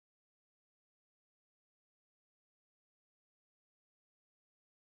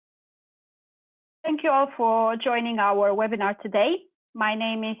Thank you all for joining our webinar today. My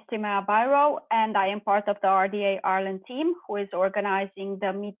name is Timea Bairo, and I am part of the RDA Ireland team who is organizing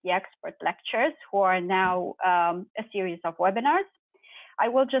the Meet the Expert lectures, who are now a series of webinars. I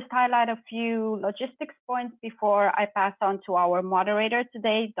will just highlight a few logistics points before I pass on to our moderator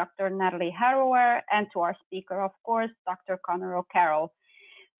today, Dr. Natalie Harrower, and to our speaker, of course, Dr. Conor O'Carroll.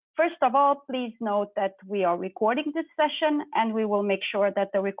 First of all, please note that we are recording this session, and we will make sure that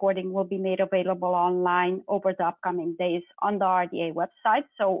the recording will be made available online over the upcoming days on the RDA website,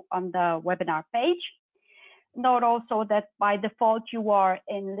 so on the webinar page. Note also that by default, you are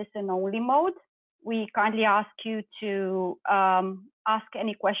in listen-only mode. We kindly ask you to ask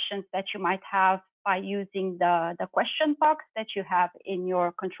any questions that you might have by using the question box that you have in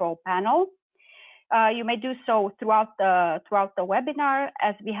your control panel. You may do so throughout the webinar,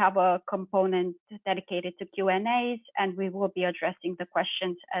 as we have a component dedicated to Q&As, and we will be addressing the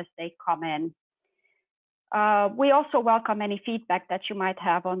questions as they come in. We also welcome any feedback that you might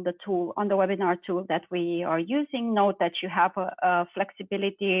have on the tool, on the webinar tool that we are using. Note that you have a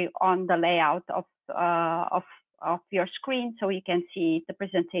flexibility on the layout of your screen, so you can see the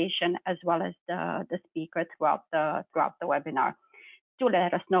presentation as well as the speaker throughout the webinar. Do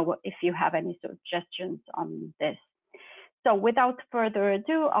let us know if you have any suggestions on this. So without further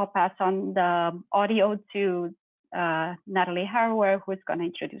ado, I'll pass on the audio to Natalie Harrower, who is going to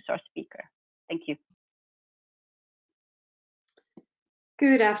introduce our speaker. Thank you.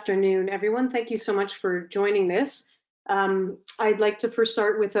 Good afternoon, everyone. Thank you so much for joining this. I'd like to first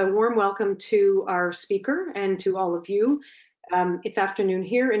start with a warm welcome to our speaker and to all of you. It's afternoon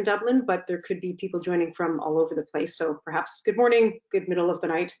here in Dublin, but there could be people joining from all over the place. So perhaps good morning, good middle of the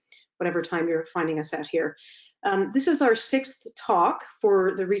night, whatever time you're finding us at here. This is our 6th talk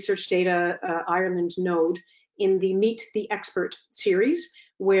for the Research Data Ireland node in the Meet the Expert series,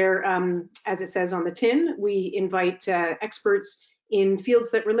 where, as it says on the tin, we invite experts in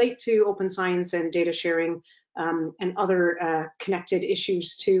fields that relate to open science and data sharing and other connected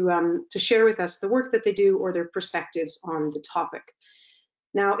issues to share with us the work that they do or their perspectives on the topic.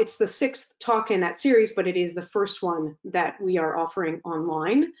 Now, it's the 6th talk in that series, but it is the first one that we are offering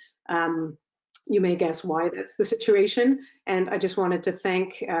online. You may guess why that's the situation. And I just wanted to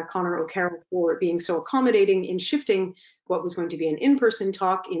thank Conor O'Carroll for being so accommodating in shifting what was going to be an in-person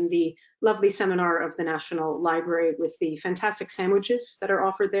talk in the lovely seminar of the National Library with the fantastic sandwiches that are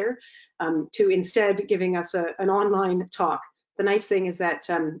offered there, to instead giving us an online talk. The nice thing is that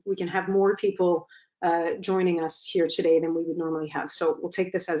we can have more people joining us here today than we would normally have. So we'll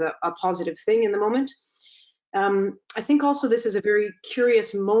take this as a positive thing in the moment. I think also this is a very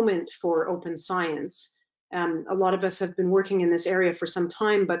curious moment for open science. A lot of us have been working in this area for some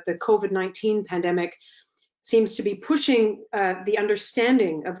time, but the COVID-19 pandemic seems to be pushing the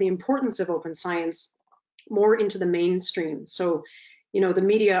understanding of the importance of open science more into the mainstream. So, you know, the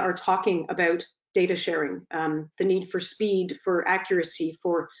media are talking about data sharing, the need for speed, for accuracy,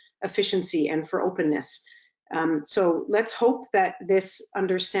 for efficiency, and for openness. So let's hope that this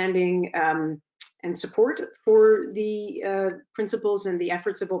understanding and support for the principles and the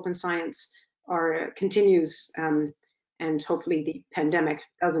efforts of open science continues, and hopefully the pandemic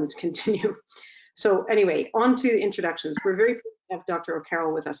doesn't continue. So anyway, on to the introductions. We're very pleased to have Dr.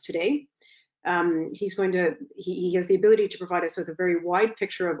 O'Carroll with us today. He has the ability to provide us with a very wide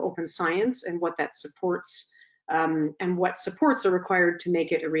picture of open science and what that supports, and what supports are required to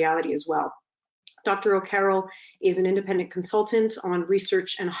make it a reality as well. Dr. O'Carroll is an independent consultant on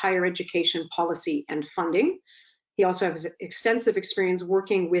research and higher education policy and funding. He also has extensive experience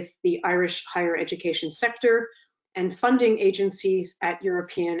working with the Irish higher education sector and funding agencies at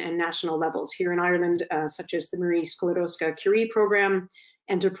European and national levels here in Ireland, such as the Marie Skłodowska-Curie Programme,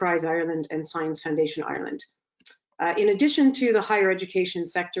 Enterprise Ireland, and Science Foundation Ireland. In addition to the higher education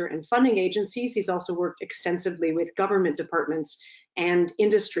sector and funding agencies, he's also worked extensively with government departments and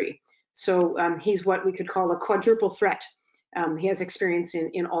industry. So he's what we could call a quadruple threat. He has experience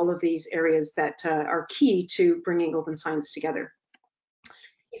in all of these areas that are key to bringing open science together.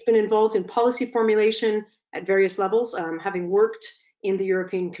 He's been involved in policy formulation at various levels, having worked in the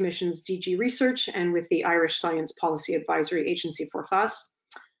European Commission's DG Research and with the Irish Science Policy Advisory Agency for FAS.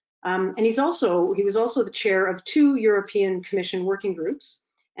 And he was also the chair of 2 European Commission working groups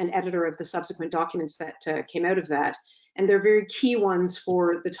and editor of the subsequent documents that came out of that. And they're very key ones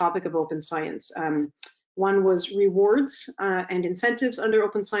for the topic of open science. One was rewards and incentives under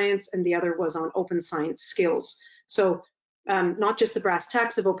open science, and the other was on open science skills. So not just the brass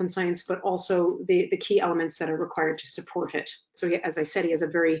tacks of open science, but also the key elements that are required to support it. So as I said, he has a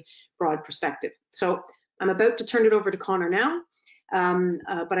very broad perspective. So I'm about to turn it over to Conor now.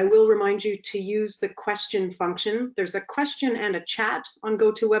 but I will remind you to use the question function. There's a question and a chat on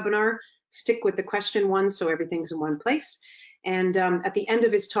GoToWebinar. Stick with the question one so everything's in one place. And at the end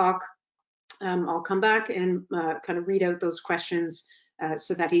of his talk, I'll come back and kind of read out those questions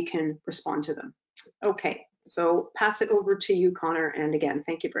so that he can respond to them. Okay, so pass it over to you, Conor. And again,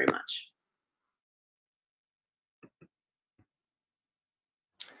 thank you very much.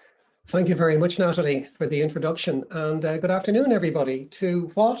 Thank you very much, Natalie, for the introduction, and good afternoon, everybody, to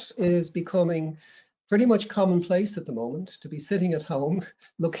what is becoming pretty much commonplace at the moment, to be sitting at home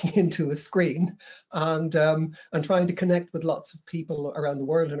looking into a screen and trying to connect with lots of people around the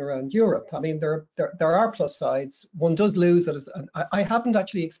world and around Europe. I mean, there are plus sides. One does lose it. I haven't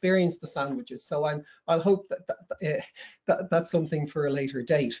actually experienced the sandwiches, so I'll hope that's something for a later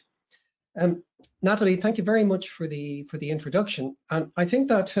date. Natalie, thank you very much for the introduction. And I think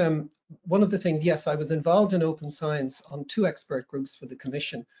that one of the things, yes, I was involved in open science on 2 expert groups for the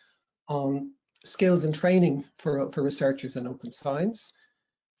Commission on skills and training for researchers in open science,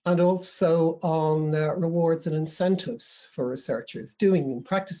 and also on rewards and incentives for researchers doing and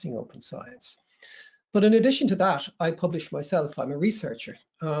practicing open science. But in addition to that, I publish myself. I'm a researcher.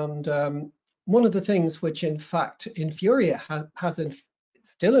 And one of the things which in fact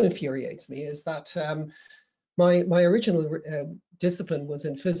still infuriates me is that my original discipline was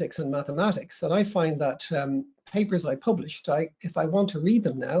in physics and mathematics, and I find that papers I published, if I want to read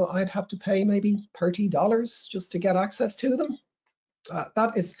them now, I'd have to pay maybe $30 just to get access to them.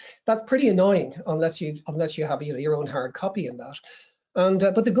 That's pretty annoying unless you have your own hard copy in that. And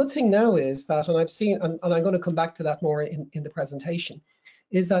but the good thing now is that, and I've seen, and I'm going to come back to that more in the presentation,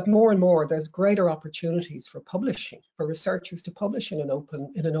 is that more and more there's greater opportunities for publishing, for researchers to publish in an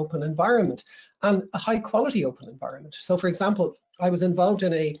open environment, and a high quality open environment. So for example, I was involved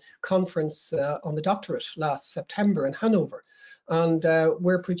in a conference on the doctorate last September in Hanover, and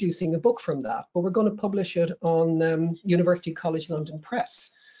we're producing a book from that, but we're going to publish it on University College London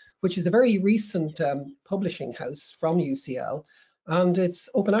Press, which is a very recent publishing house from UCL, and it's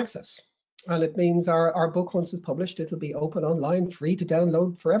open access. And it means our book, once it's published, it'll be open online, free to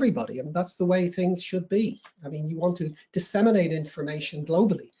download for everybody. And that's the way things should be. I mean, you want to disseminate information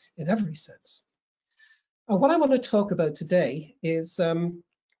globally in every sense. What I want to talk about today is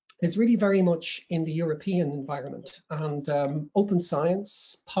really very much in the European environment and open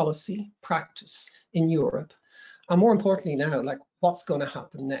science, policy, practice in Europe. And more importantly now, like what's going to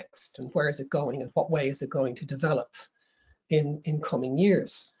happen next and where is it going and what way is it going to develop in coming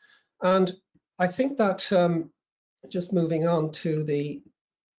years. And I think that just moving on to the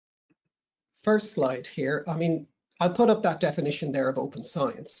first slide here, I mean, I'll put up that definition there of open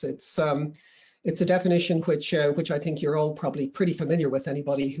science. It's a definition which I think you're all probably pretty familiar with,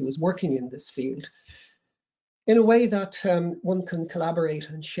 anybody who is working in this field, in a way that one can collaborate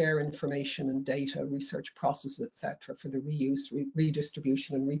and share information and data, research processes, etc., for the reuse,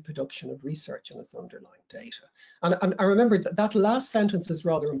 redistribution and reproduction of research and its underlying data. And I remember that last sentence is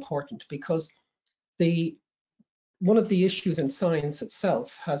rather important, because one of the issues in science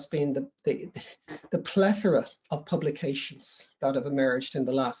itself has been the plethora of publications that have emerged in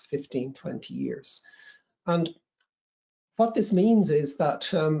the last 15, 20 years. And what this means is that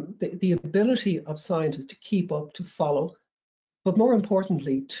the ability of scientists to keep up, to follow, but more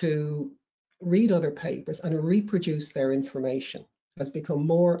importantly, to read other papers and reproduce their information has become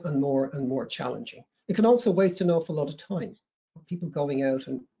more and more and more challenging. It can also waste an awful lot of time. People going out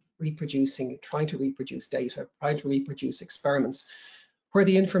and reproducing, trying to reproduce data, trying to reproduce experiments where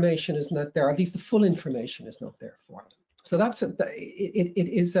the information is not there, at least the full information is not there for them. So that's it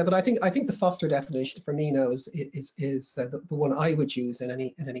is, but I think the Foster definition for me now is the one I would use in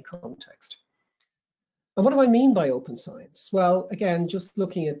any context. And what do I mean by open science? Well, again, just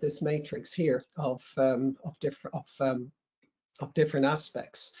looking at this matrix here of different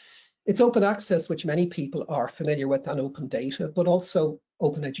aspects, it's open access, which many people are familiar with, and open data, but also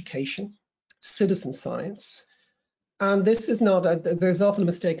open education, citizen science. And this is not, there's often a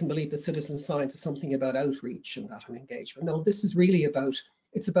mistaken belief that citizen science is something about outreach and that and engagement. No, this is really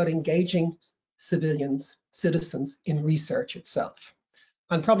it's about engaging citizens in research itself.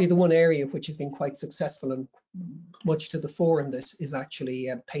 And probably the one area which has been quite successful and much to the fore in this is actually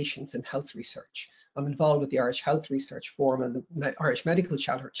patients in health research. I'm involved with the Irish Health Research Forum and the Irish Medical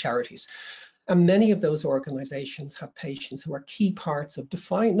Charities. And many of those organizations have patients who are key parts of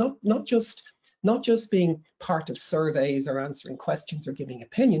not just being part of surveys or answering questions or giving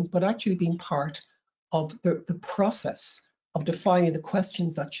opinions, but actually being part of the process of defining the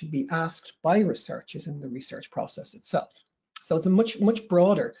questions that should be asked by researchers in the research process itself. So it's a much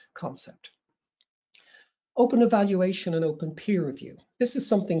broader concept. Open evaluation and open peer review. This is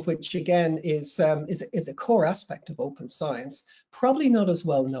something which, again, is a core aspect of open science, probably not as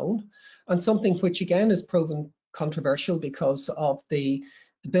well known, and something which, again, is proven controversial because of the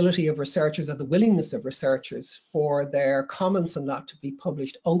ability of researchers, or the willingness of researchers for their comments on that to be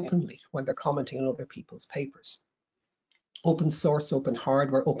published openly when they're commenting on other people's papers. Open source, open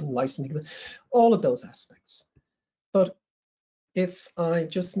hardware, open licensing, all of those aspects. But if I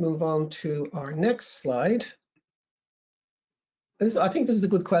just move on to our next slide, I think this is a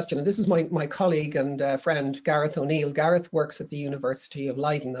good question, and this is my colleague and friend Gareth O'Neill. Gareth works at the University of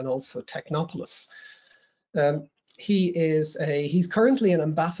Leiden and also Technopolis. He's currently an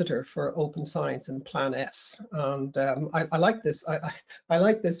ambassador for open science in Plan S, and I like this. I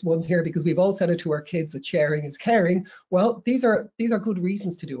like this one here because we've all said it to our kids that sharing is caring. Well, these are good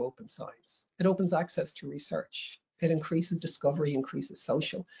reasons to do open science. It opens access to research. It increases discovery, increases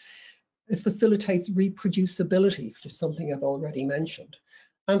social. It facilitates reproducibility, which is something I've already mentioned.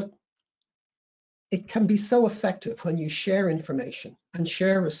 And it can be so effective when you share information and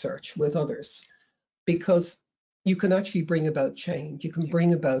share research with others, because you can actually bring about change. You can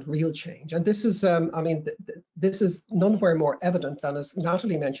bring about real change. And this is, this is nowhere more evident than, as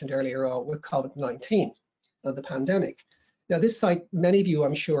Natalie mentioned earlier on, with COVID-19, the pandemic. Now, this site, many of you,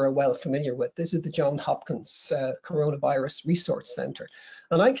 I'm sure, are well familiar with. This is the Johns Hopkins Coronavirus Resource Center.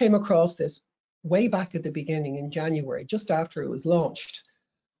 And I came across this way back at the beginning in January, just after it was launched.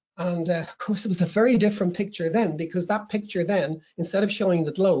 And of course, it was a very different picture then, because that picture then, instead of showing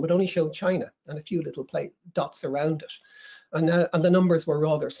the globe, it only showed China and a few little dots around it. And the numbers were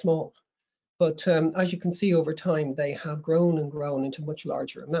rather small. But as you can see over time, they have grown and grown into much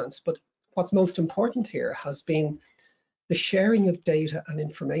larger amounts. But what's most important here has been the sharing of data and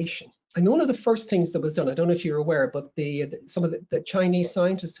information. And one of the first things that was done, I don't know if you're aware, but some of the Chinese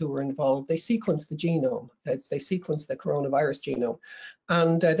scientists who were involved, they sequenced the genome, they sequenced the coronavirus genome,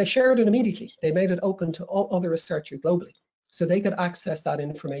 and they shared it immediately. They made it open to all other researchers globally, so they could access that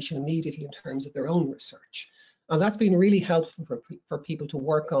information immediately in terms of their own research. And that's been really helpful for people to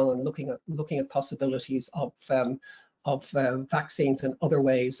work on and looking at possibilities of vaccines and other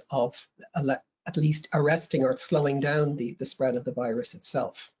ways of at least arresting or slowing down the spread of the virus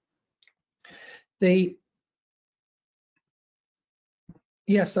itself.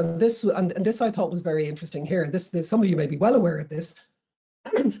 Yes, and this I thought was very interesting here. Some of you may be well aware of this,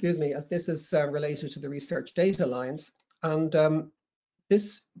 excuse me, as this is related to the Research Data Alliance. And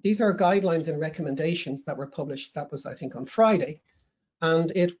these are guidelines and recommendations that were published, that was, I think, on Friday.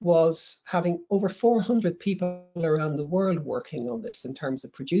 And it was having over 400 people around the world working on this in terms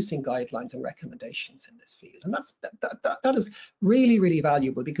of producing guidelines and recommendations in this field. And that is really, really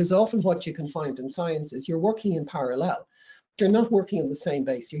valuable, because often what you can find in science is you're working in parallel. You're not working on the same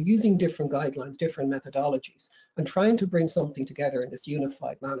base. You're using different guidelines, different methodologies, and trying to bring something together in this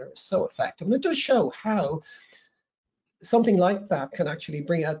unified manner is so effective. And it does show how something like that can actually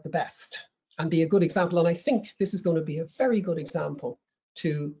bring out the best and be a good example. And I think this is going to be a very good example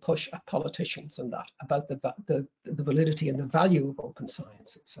to push at politicians on that, about the validity and the value of open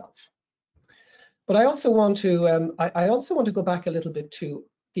science itself. But I also want to go back a little bit to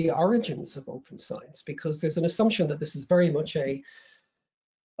the origins of open science, because there's an assumption that this is very much a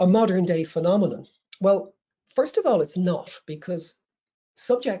modern day phenomenon. Well, first of all, it's not, because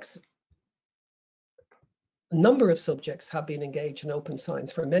a number of subjects have been engaged in open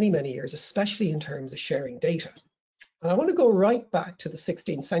science for many, many years, especially in terms of sharing data. And I want to go right back to the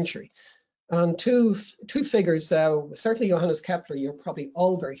 16th century. And two figures, certainly Johannes Kepler, you're probably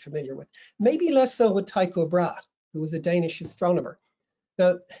all very familiar with, maybe less so with Tycho Brahe, who was a Danish astronomer.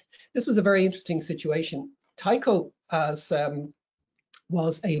 Now, this was a very interesting situation. Tycho was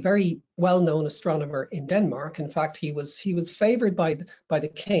a very well-known astronomer in Denmark. In fact, he was favored by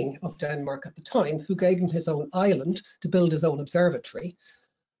the king of Denmark at the time, who gave him his own island to build his own observatory.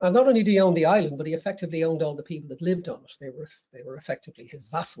 And not only did he own the island, but he effectively owned all the people that lived on it. They were effectively his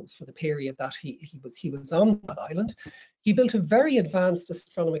vassals for the period that he was on that island. He built a very advanced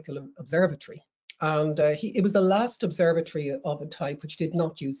astronomical observatory, and it was the last observatory of a type which did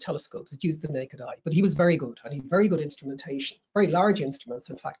not use telescopes. It used the naked eye, but he was very good, and he had very good instrumentation, very large instruments,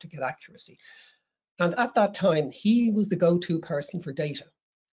 in fact, to get accuracy. And at that time, he was the go-to person for data.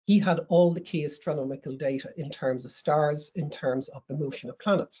 He had all the key astronomical data in terms of stars, in terms of the motion of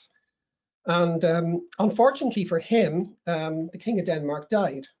planets. And unfortunately for him, the King of Denmark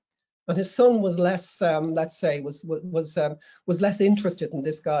died, and his son was less, let's say, was less interested in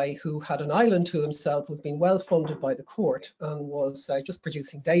this guy who had an island to himself, was being well funded by the court, and was just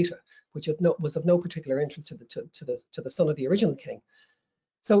producing data, which was of no particular interest to the son of the original king.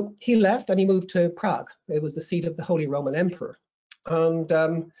 So he left and he moved to Prague. It was the seat of the Holy Roman Emperor. And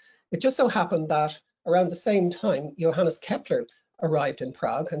it just so happened that around the same time, Johannes Kepler arrived in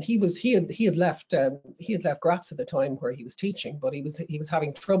Prague, and he had left Graz at the time where he was teaching, but he was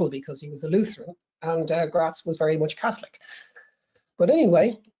having trouble because he was a Lutheran, and Graz was very much Catholic. But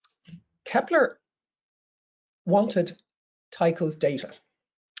anyway, Kepler wanted Tycho's data,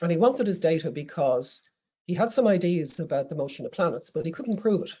 and he wanted his data because he had some ideas about the motion of planets, but he couldn't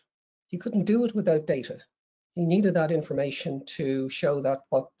prove it. He couldn't do it without data. He needed that information to show that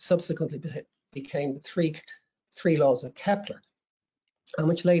what subsequently became the three laws of Kepler, and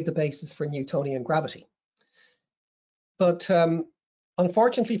which laid the basis for Newtonian gravity. But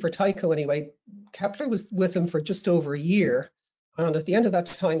unfortunately for Tycho anyway, Kepler was with him for just over a year. And at the end of that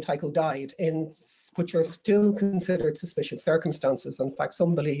time, Tycho died in which are still considered suspicious circumstances. In fact,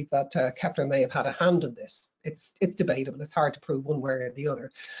 some believe that Kepler may have had a hand in this. It's debatable. It's hard to prove one way or the other.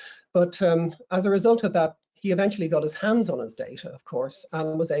 But as a result of that, he eventually got his hands on his data, of course,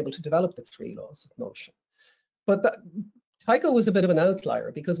 and was able to develop the three laws of motion. But Tycho was a bit of an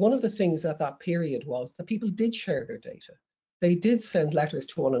outlier, because one of the things at that period was that people did share their data. They did send letters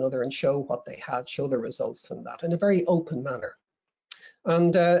to one another and show what they had, show the results and that in a very open manner.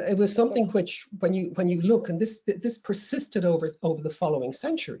 And it was something which, when you look, and this persisted over the following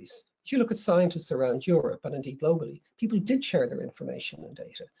centuries. If you look at scientists around Europe and indeed globally, people did share their information and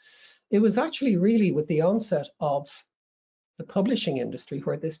data. It was actually really with the onset of the publishing industry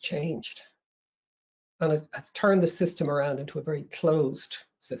where this changed. And it has turned the system around into a very closed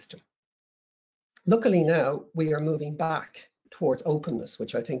system. Luckily now, we are moving back towards openness,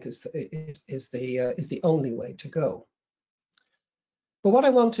 which I think is the only way to go. But what I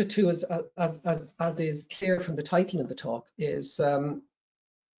wanted to, as is clear from the title of the talk, is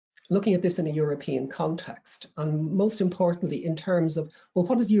looking at this in a European context, and most importantly in terms of, well,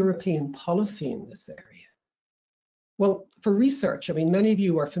 what is European policy in this area? Well, for research, I mean, many of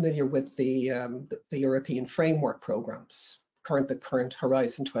you are familiar with the European framework programs, the current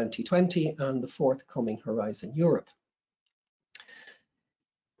Horizon 2020 and the forthcoming Horizon Europe.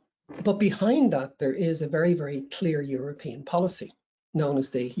 But behind that, there is a very, very clear European policy known as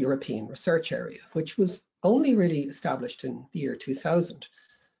the European Research Area, which was only really established in the year 2000.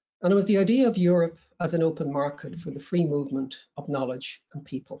 And it was the idea of Europe as an open market for the free movement of knowledge and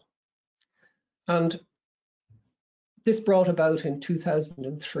people. And this brought about in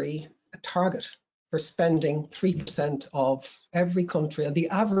 2003 a target for spending 3% of every country, and the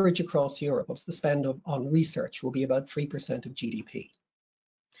average across Europe of the spend on research will be about 3% of GDP.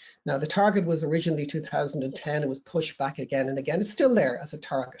 Now, the target was originally 2010, it was pushed back again and again. It's still there as a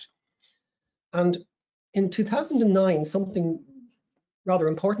target. And in 2009, something rather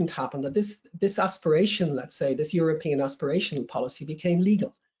important happened, that this aspiration, let's say, this European aspirational policy became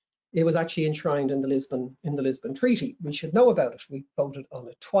legal. It was actually enshrined in the Lisbon Treaty. We should know about it. We voted on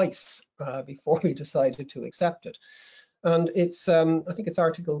it twice before we decided to accept it. And it's, I think it's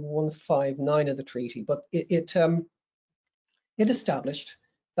Article 159 of the treaty, but it established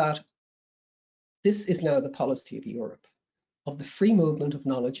that this is now the policy of Europe, of the free movement of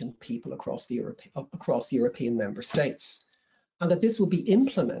knowledge and people across the European member states. And that this will be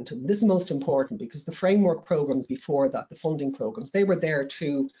implemented. This is most important because the framework programs before that, the funding programs, they were there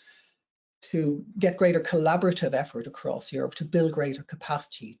to get greater collaborative effort across Europe, to build greater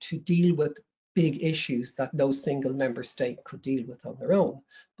capacity, to deal with big issues that no single member state could deal with on their own.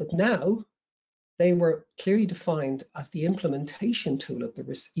 But now they were clearly defined as the implementation tool of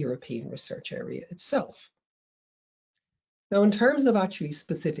the European Research Area itself. Now, in terms of actually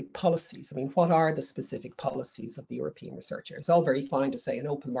specific policies, I mean, what are the specific policies of the European Research Area? It's all very fine to say an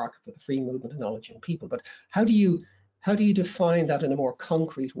open market for the free movement of knowledge and people, but how do you define that in a more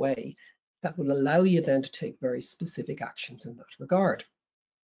concrete way that will allow you then to take very specific actions in that regard?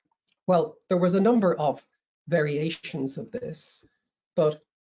 Well, there was a number of variations of this, but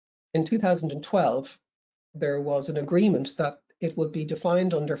in 2012, there was an agreement that it would be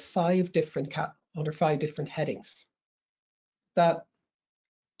defined under five different headings. That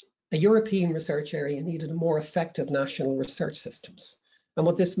a European research area needed more effective national research systems. And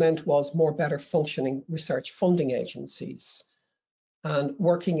what this meant was better functioning research funding agencies and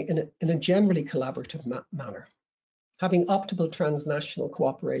working in a generally collaborative manner, having optimal transnational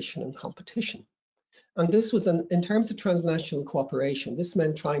cooperation and competition. And this was, in terms of transnational cooperation, this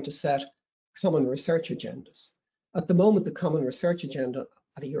meant trying to set common research agendas. At the moment, the common research agenda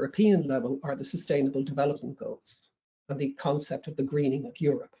at a European level are the Sustainable Development Goals and the concept of the greening of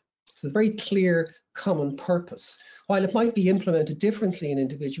Europe. So a very clear common purpose. While it might be implemented differently in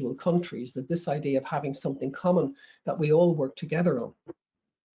individual countries, that this idea of having something common that we all work together on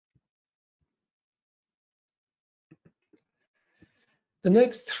The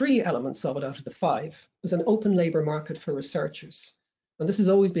next 3 elements of it out of the 5 was an open labour market for researchers. And this has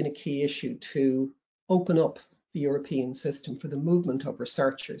always been a key issue, to open up the European system for the movement of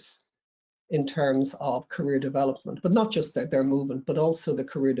researchers in terms of career development, but not just their movement, but also the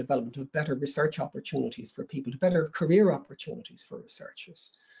career development of better research opportunities for people, better career opportunities for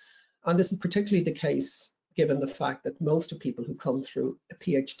researchers. And this is particularly the case given the fact that most of people who come through a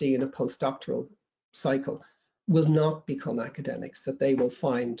PhD and a postdoctoral cycle will not become academics, that they'll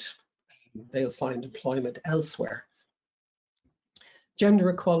find employment elsewhere. Gender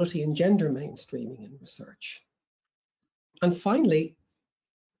equality and gender mainstreaming in research. And finally,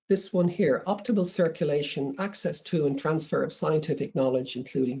 this one here, optimal circulation, access to and transfer of scientific knowledge,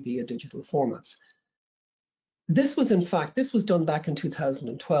 including via digital formats. This was, in fact, this was done back in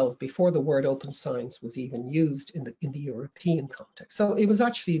 2012, before the word open science was even used in the European context. So it was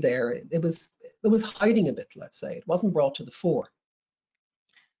actually there. It was hiding a bit, let's say. It wasn't brought to the fore.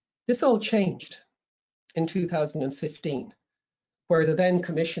 This all changed in 2015, where the then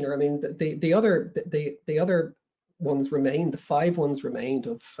commissioner, I mean, the other ones remained, the 5 ones remained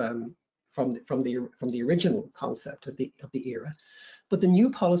of from the original concept of the era. But the new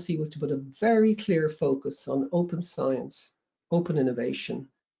policy was to put a very clear focus on open science, open innovation,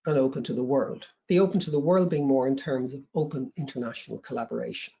 and open to the world. The open to the world being more in terms of open international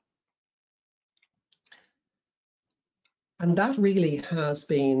collaboration. And that really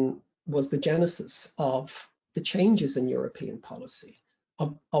was the genesis of the changes in European policy,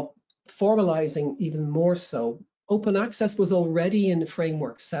 of formalizing even more so. Open access was already in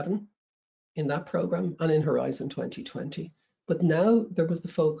Framework 7 in that program and in Horizon 2020. But now there was the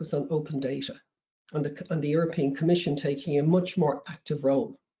focus on open data, and the European Commission taking a much more active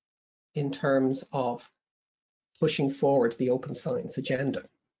role in terms of pushing forward the open science agenda.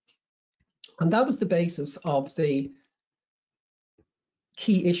 And that was the basis of the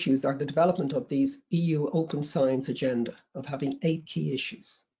key issues, or the development of these EU open science agenda, of having 8 key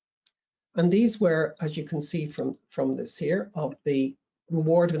issues. And these were, as you can see from this here, of the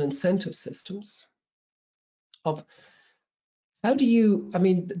reward and incentive systems, of how do you, I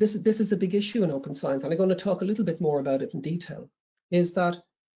mean, this is a big issue in open science, and I'm going to talk a little bit more about it in detail, is that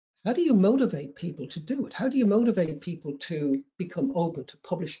how do you motivate people to do it? How do you motivate people to become open, to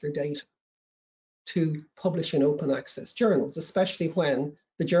publish their data, to publish in open access journals, especially when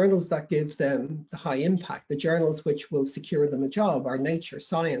the journals that give them the high impact, the journals which will secure them a job, are Nature,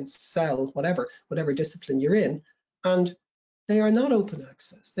 Science, Cell, whatever discipline you're in, and they are not open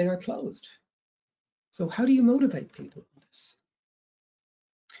access, they are closed. So how do you motivate people on this?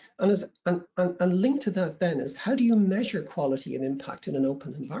 And linked to that then is, how do you measure quality and impact in an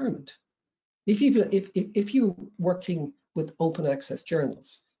open environment? If you're working with open access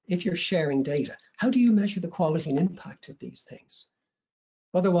journals, if you're sharing data, how do you measure the quality and impact of these things?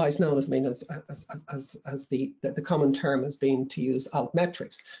 Otherwise known as, the common term has been to use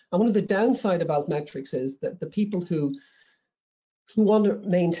altmetrics. And one of the downside of altmetrics is that the people who want to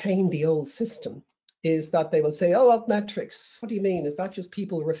maintain the old system is that they will say, oh, altmetrics, what do you mean? Is that just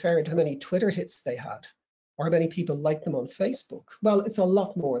people referring to how many Twitter hits they had, or how many people liked them on Facebook? Well, it's a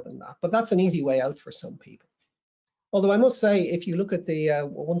lot more than that, but that's an easy way out for some people. Although I must say, if you look at the,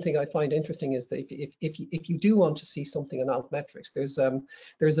 one thing I find interesting is that if you do want to see something in altmetrics,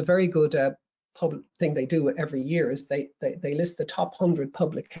 there's a very good public thing they do every year, is they list the top 100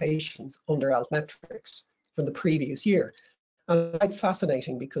 publications under altmetrics from the previous year. And it's quite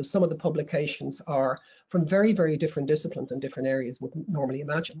fascinating, because some of the publications are from very, very different disciplines and different areas would normally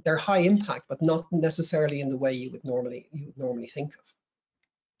imagine. They're high impact, but not necessarily in the way you would normally think of.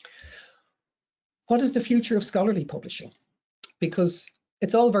 What is the future of scholarly publishing? Because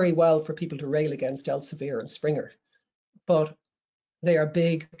it's all very well for people to rail against Elsevier and Springer, but they are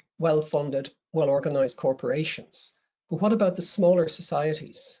big, well-funded, well-organized corporations. But what about the smaller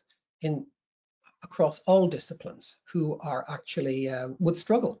societies across all disciplines who are actually would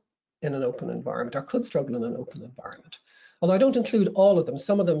struggle in an open environment, or could struggle in an open environment? Although I don't include all of them.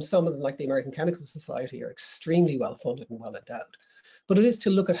 Some of them, like the American Chemical Society, are extremely well funded and well endowed. But it is to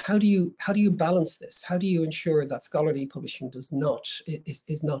look at how do you balance this? How do you ensure that scholarly publishing is not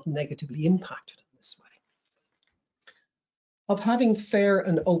negatively impacted in this way? Of having fair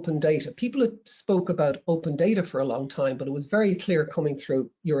and open data. People spoke about open data for a long time, but it was very clear coming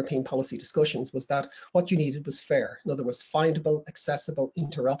through European policy discussions was that what you needed was fair. In other words, findable, accessible,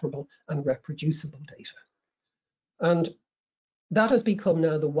 interoperable, and reproducible data. And that has become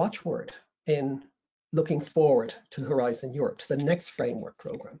now the watchword in looking forward to Horizon Europe, to the next framework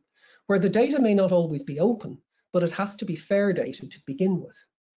program, where the data may not always be open, but it has to be fair data to begin with.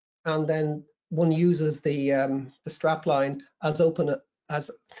 And then one uses the strapline as open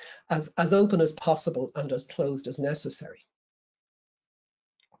as open as possible and as closed as necessary.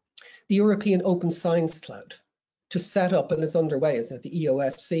 The European Open Science Cloud to set up and is underway, is that the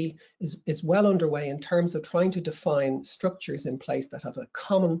EOSC is well underway in terms of trying to define structures in place that have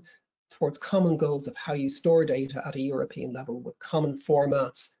towards common goals of how you store data at a European level with common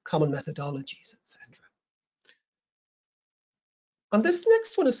formats, common methodologies, etc. And this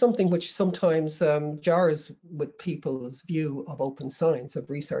next one is something which sometimes jars with people's view of open science, of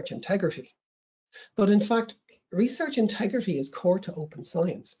research integrity. But in fact, research integrity is core to open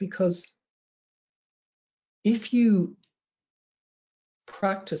science, because if you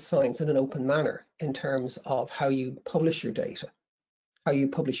practice science in an open manner in terms of how you publish your data, how you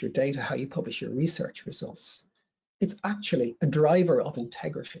publish your research results, it's actually a driver of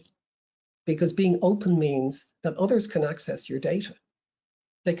integrity, because being open means that others can access your data.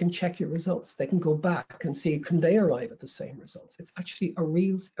 They can check your results. They can go back and see, can they arrive at the same results? It's actually a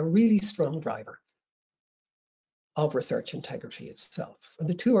really strong driver of research integrity itself. And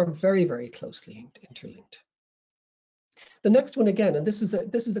the two are very, very closely interlinked. The next one, again, and this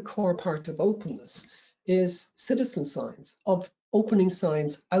is a core part of openness, is citizen science, of opening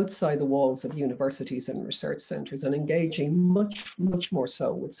science outside the walls of universities and research centres and engaging much, much more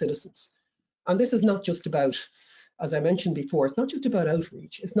so with citizens. And this is not just about, as I mentioned before, it's not just about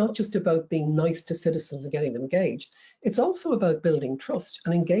outreach. It's not just about being nice to citizens and getting them engaged. It's also about building trust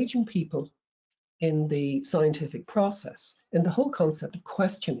and engaging people in the scientific process, in the whole concept of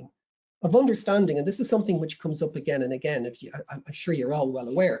questioning, of understanding. And this is something which comes up again and again, I'm sure you're all well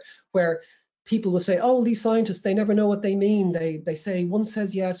aware, where people will say, oh, these scientists, they never know what they mean. They say, one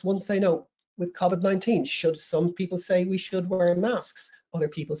says yes, one say no. With COVID-19, should some people say we should wear masks? Other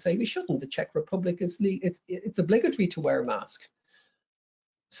people say we shouldn't. The Czech Republic it's obligatory to wear a mask.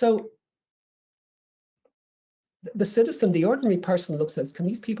 So the citizen, the ordinary person looks at, can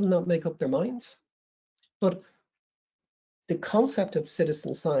these people not make up their minds? But the concept of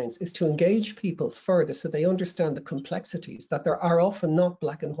citizen science is to engage people further so they understand the complexities, that there are often not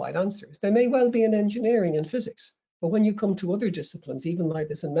black and white answers. There may well be in engineering and physics, but when you come to other disciplines, even like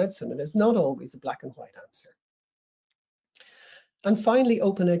this in medicine, it is not always a black and white answer. And finally,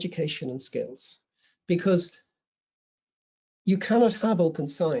 open education and skills, because you cannot have open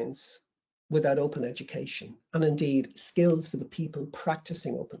science without open education, and indeed skills for the people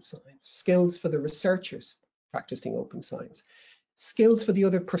practicing open science, skills for the researchers practicing open science, skills for the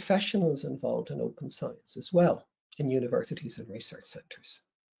other professionals involved in open science as well in universities and research centres.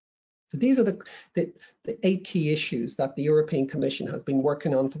 So these are the 8 key issues that the European Commission has been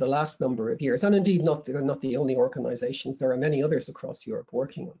working on for the last number of years. And indeed, they're not the only organisations. There are many others across Europe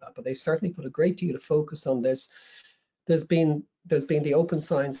working on that, but they've certainly put a great deal of focus on this. There's been the Open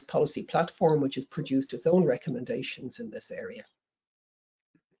Science Policy Platform, which has produced its own recommendations in this area.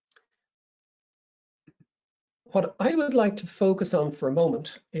 What I would like to focus on for a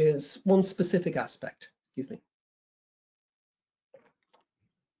moment is one specific aspect. Excuse me.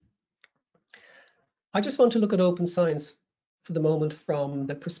 I just want to look at open science for the moment from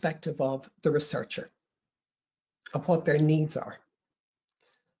the perspective of the researcher, of what their needs are.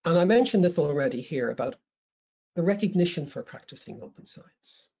 And I mentioned this already here about the recognition for practicing open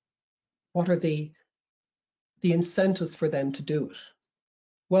science. What are the incentives for them to do it?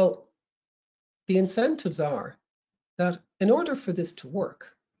 Well, the incentives are that in order for this to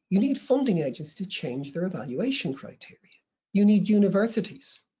work, you need funding agencies to change their evaluation criteria. You need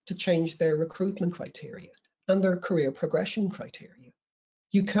universities to change their recruitment criteria and their career progression criteria.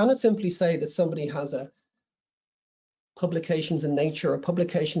 You cannot simply say that somebody has a publications in Nature or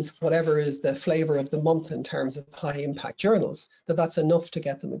publications, whatever is the flavor of the month in terms of high impact journals, that's enough to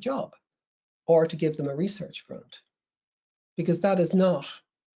get them a job or to give them a research grant, because that is not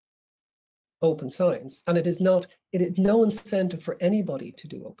open science, and it is no incentive for anybody to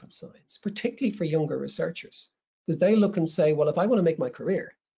do open science, particularly for younger researchers, because they look and say, well, if I want to make my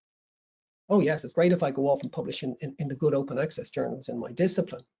career, oh yes, it's great if I go off and publish in the good open access journals in my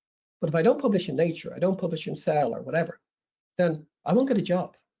discipline, but if I don't publish in Nature, I don't publish in Cell or whatever, then I won't get a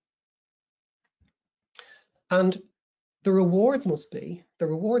job. And the rewards must be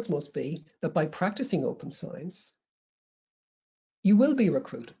that by practicing open science, you will be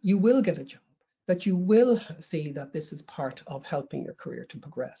recruited, you will get a job, that you will see that this is part of helping your career to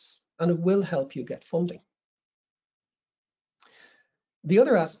progress, and it will help you get funding. The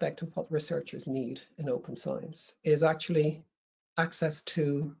other aspect of what researchers need in open science is actually access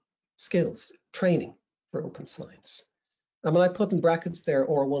to skills, training for open science. And when I put in brackets there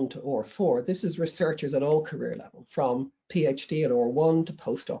R1 to R4, this is researchers at all career level, from PhD at R1 to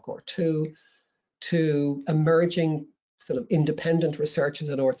postdoc R2 to emerging sort of independent researchers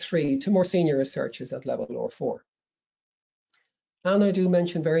at R3 to more senior researchers at level R4. And I do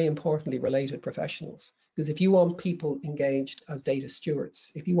mention, very importantly, related professionals, because if you want people engaged as data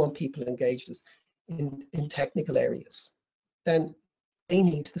stewards, if you want people engaged as in technical areas, then they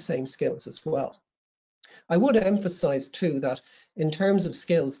need the same skills as well. I would emphasize too that in terms of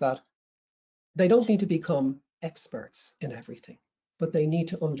skills, that they don't need to become experts in everything, but they need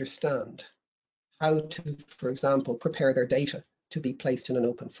to understand how to, for example, prepare their data to be placed in an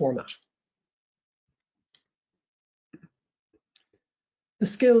open format. The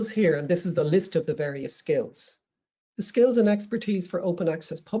skills here, and this is the list of the various skills. The skills and expertise for open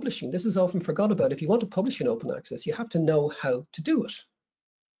access publishing. This is often forgot about. If you want to publish in open access, you have to know how to do it.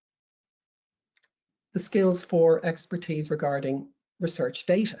 The skills for expertise regarding research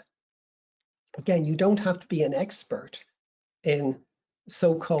data. Again, you don't have to be an expert in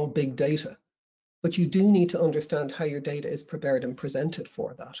so-called big data, but you do need to understand how your data is prepared and presented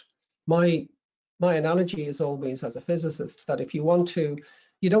for that. My analogy is always, as a physicist, that if you want to,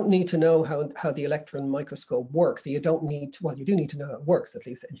 you don't need to know how the electron microscope works. You don't need to, well, you do need to know how it works, at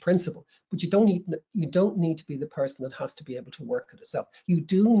least in principle, but you don't need to be the person that has to be able to work it itself. You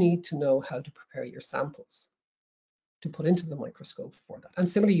do need to know how to prepare your samples to put into the microscope for that. And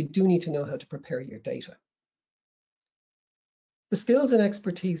similarly, you do need to know how to prepare your data. The skills and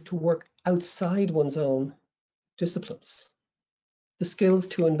expertise to work outside one's own disciplines. The skills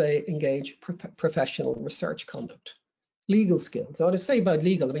to engage professional research conduct. Legal skills. Now, what I say about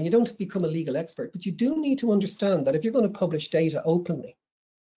legal, I mean, you don't become a legal expert, but you do need to understand that if you're going to publish data openly,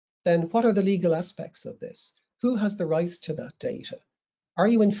 then what are the legal aspects of this? Who has the rights to that data? Are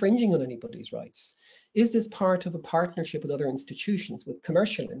you infringing on anybody's rights? Is this part of a partnership with other institutions with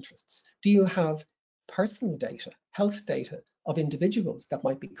commercial interests? Do you have personal data, health data of individuals that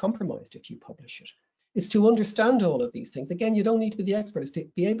might be compromised if you publish it? It's to understand all of these things. Again, you don't need to be the expert, it's to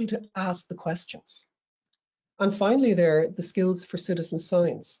be able to ask the questions. And finally, there are the skills for citizen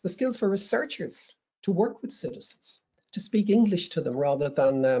science, the skills for researchers to work with citizens, to speak English to them rather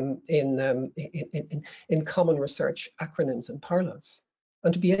than in common research acronyms and parlance,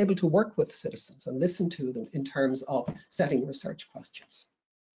 and to be able to work with citizens and listen to them in terms of setting research questions.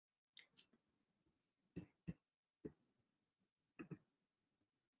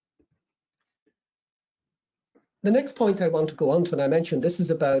 The next point I want to go on to, and I mentioned this, is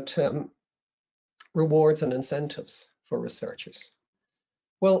about rewards and incentives for researchers.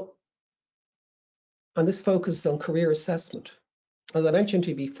 Well, and this focuses on career assessment. As I mentioned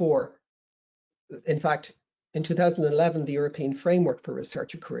to you before, in fact, in 2011, the European Framework for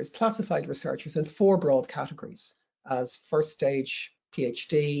Researcher Careers classified researchers in 4 broad categories: as first stage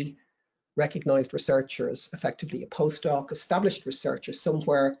PhD, recognized researchers, effectively a postdoc, established researchers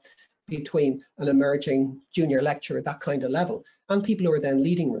somewhere between an emerging junior lecturer, that kind of level, and people who are then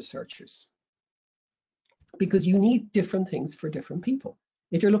leading researchers. Because you need different things for different people.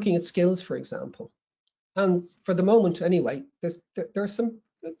 If you're looking at skills, for example, and for the moment anyway, there's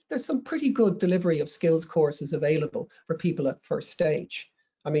some pretty good delivery of skills courses available for people at first stage.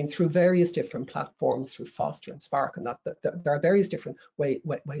 I mean, through various different platforms, through Foster and Spark, and there are various different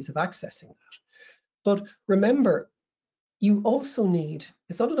ways of accessing that. But remember, you also need,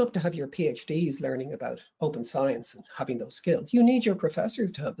 it's not enough to have your PhDs learning about open science and having those skills. You need your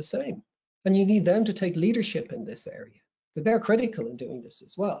professors to have the same. And you need them to take leadership in this area, because they're critical in doing this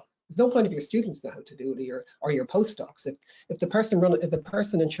as well. There's no point of your students now to do it, or your postdocs. If the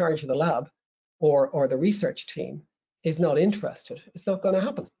person in charge of the lab or the research team is not interested, it's not going to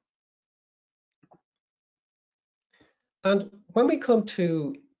happen. And when we come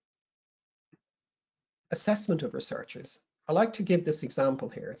to assessment of researchers, I like to give this example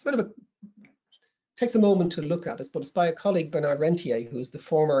here. It's a bit of takes a moment to look at it, but it's by a colleague, Bernard Rentier, who is the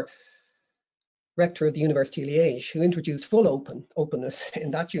former rector of the University of Liège, who introduced full openness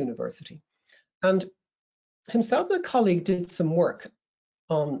in that university. And himself and a colleague did some work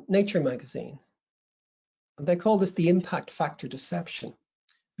on Nature magazine. And they call this the impact factor deception,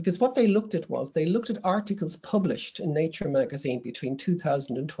 because what they looked at was, they looked at articles published in Nature magazine between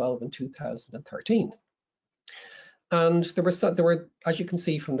 2012 and 2013. And there were, as you can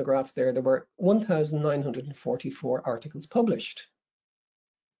see from the graph there were 1,944 articles published.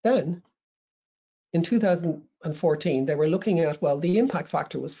 Then, in 2014, they were looking at, well, the impact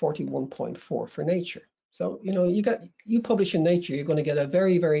factor was 41.4 for Nature. So, you know, you publish in Nature, you're going to get a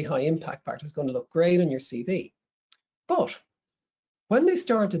very, very high impact factor. It's going to look great on your CV. But when they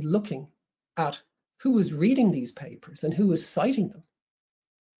started looking at who was reading these papers and who was citing them,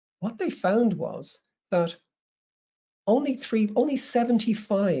 what they found was that only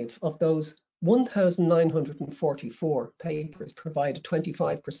 75 of those 1,944 papers provided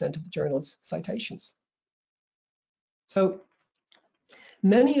 25% of the journal's citations. So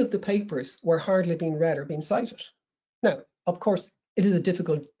many of the papers were hardly being read or being cited. Now, of course, it is a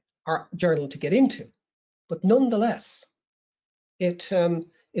difficult journal to get into, but nonetheless, it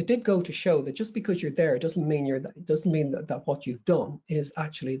did go to show that just because you're there doesn't mean that what you've done is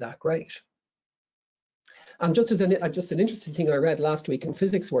actually that great. And just an interesting thing I read last week in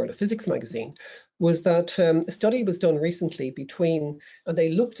Physics World, a physics magazine, was that a study was done recently and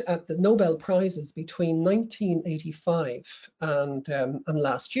they looked at the Nobel Prizes between 1985 and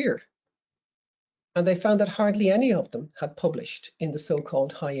last year. And they found that hardly any of them had published in the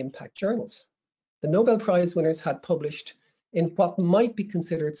so-called high impact journals. The Nobel Prize winners had published in what might be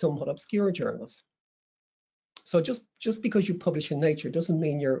considered somewhat obscure journals. So just because you publish in Nature doesn't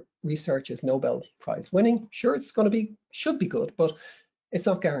mean your research is Nobel Prize winning. Sure, should be good, but it's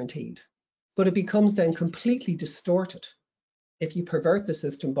not guaranteed. But it becomes then completely distorted if you pervert the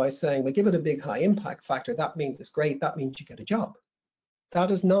system by saying, we give it a big high impact factor, that means it's great, that means you get a job.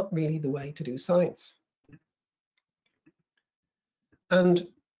 That is not really the way to do science. And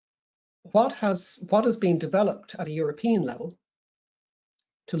what has been developed at a European level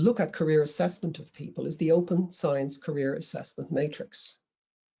to look at career assessment of people is the Open Science Career Assessment Matrix.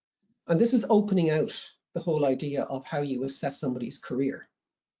 And this is opening out the whole idea of how you assess somebody's career.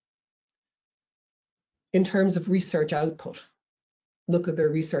 In terms of research output, look at their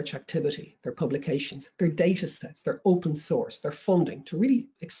research activity, their publications, their data sets, their open source, their funding, to really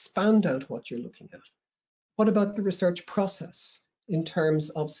expand out what you're looking at. What about the research process in terms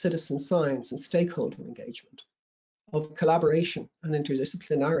of citizen science and stakeholder engagement, of collaboration and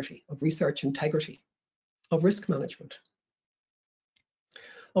interdisciplinarity, of research integrity, of risk management,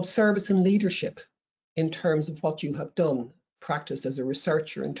 of service and leadership in terms of what you have done, practiced as a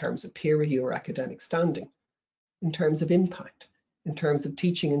researcher in terms of peer review or academic standing, in terms of impact, in terms of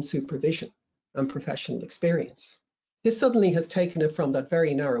teaching and supervision and professional experience. This suddenly has taken it from that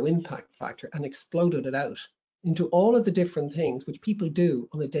very narrow impact factor and exploded it out into all of the different things which people do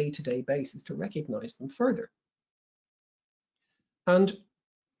on a day-to-day basis to recognize them further. And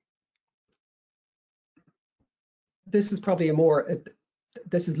this is probably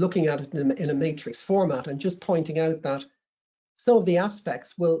this is looking at it in a matrix format and just pointing out that some of the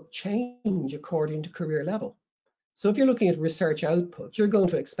aspects will change according to career level. So if you're looking at research output, you're going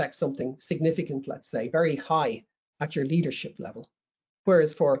to expect something significant, let's say, very high at your leadership level.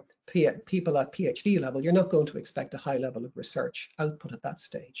 Whereas for people at PhD level, you're not going to expect a high level of research output at that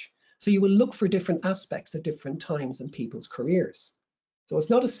stage. So you will look for different aspects at different times in people's careers. So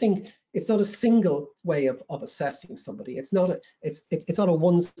it's not a single way of assessing somebody. It's not a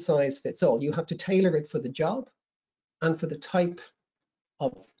one size fits all. You have to tailor it for the job and for the type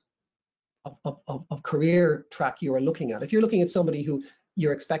of career track you are looking at. If you're looking at somebody who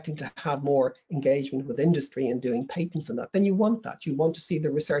you're expecting to have more engagement with industry and doing patents and that, then you want that. You want to see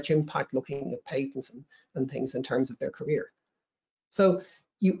the research impact looking at patents and things in terms of their career. So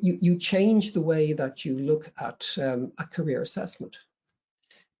you change the way that you look at career assessment.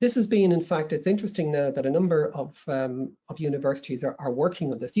 This has been, in fact, it's interesting now that a number of universities are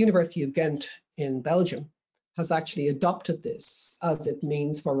working on this. The University of Ghent in Belgium has actually adopted this as it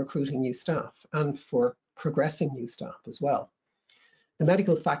means for recruiting new staff and for progressing new staff as well. The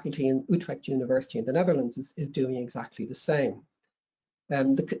medical faculty in Utrecht University in the Netherlands is doing exactly the same.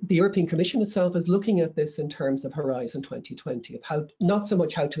 The European Commission itself is looking at this in terms of Horizon 2020, of how, not so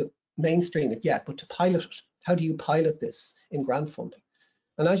much how to mainstream it yet, but to pilot it. How do you pilot this in grant funding?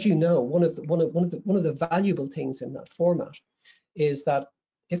 And as you know, one of the valuable things in that format is that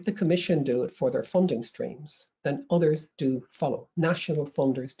if the Commission do it for their funding streams, then others do follow. National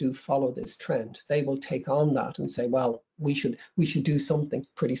funders do follow this trend. They will take on that and say, well, we should do something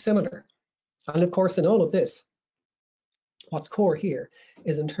pretty similar. And of course, in all of this, what's core here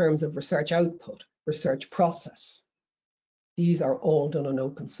is in terms of research output, research process. These are all done in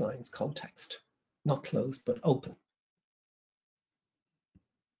open science context, not closed, but open.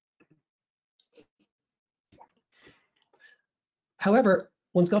 However,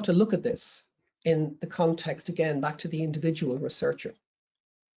 one's got to look at this in the context, again, back to the individual researcher.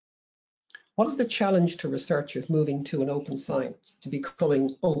 What is the challenge to researchers moving to an open science, to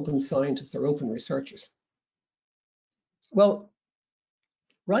becoming open scientists or open researchers? Well,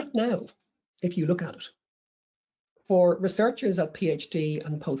 right now, if you look at it, for researchers at PhD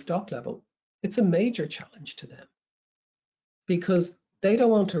and postdoc level, it's a major challenge to them because they don't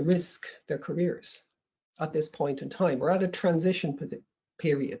want to risk their careers at this point in time. We're at a transition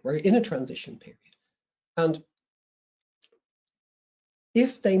period. We're in a transition period. And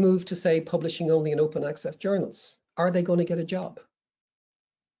if they move to, say, publishing only in open access journals, are they going to get a job?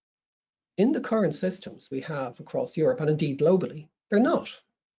 In the current systems we have across Europe, and indeed globally, they're not.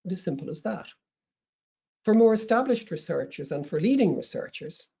 It's as simple as that. For more established researchers and for leading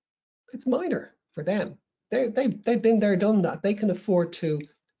researchers, it's minor for them. They've been there, done that. They can afford to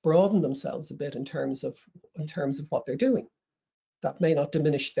broaden themselves a bit in terms of what they're doing. That may not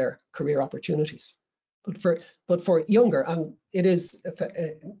diminish their career opportunities. But for younger, and it is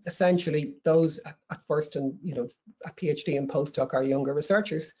essentially those at first and a PhD and postdoc are younger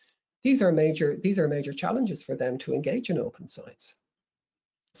researchers. These are major challenges for them to engage in open science.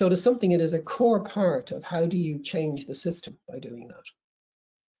 So it is something, it is a core part of how do you change the system by doing that.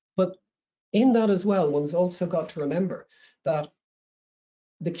 But in that as well, one's also got to remember that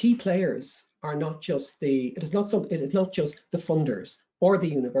the key players are not just it is not just the funders or the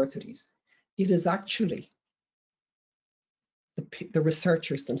universities. It is actually the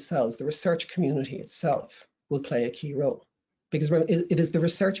researchers themselves, the research community itself will play a key role. Because it is the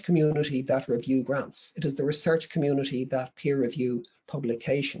research community that review grants. It is the research community that peer review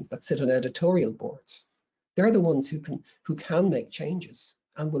publications, that sit on editorial boards. They're the ones who can make changes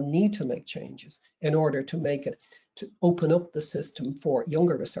and will need to make changes in order to open up the system for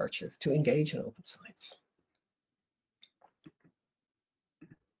younger researchers to engage in open science.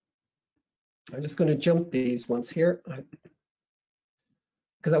 I'm just going to jump these ones here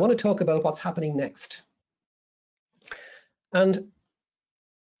because I want to talk about what's happening next. And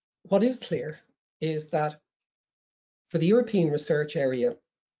what is clear is that for the European research area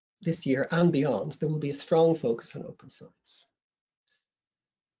this year and beyond, there will be a strong focus on open science.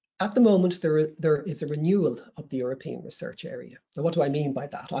 At the moment, there is a renewal of the European research area. Now, what do I mean by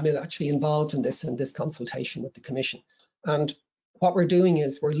that? I'm actually involved in this consultation with the Commission. And what we're doing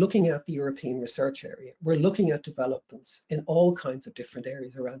is we're looking at the European research area. We're looking at developments in all kinds of different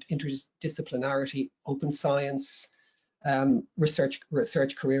areas around interdisciplinarity, open science,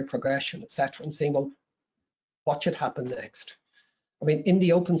 research career progression, etc., and saying, well, what should happen next? I mean, in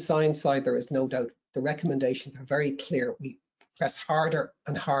the open science side, there is no doubt the recommendations are very clear. We press harder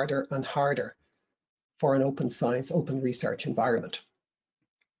and harder and harder for an open science, open research environment.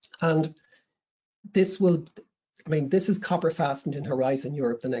 And this is copper fastened in Horizon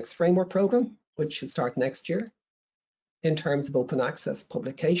Europe, the next framework program, which should start next year, in terms of open access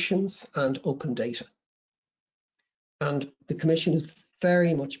publications and open data. And the Commission is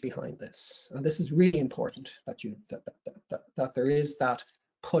very much behind this. And this is really important that there is that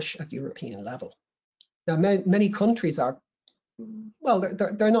push at European level. Now, many countries are, well,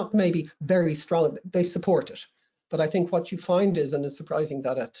 they're not maybe very strong, they support it. But I think what you find is, and it's surprising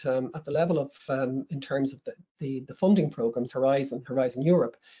that at the level of, in terms of the funding programs, Horizon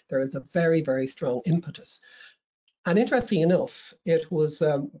Europe, there is a very, very strong impetus. And interesting enough, it was,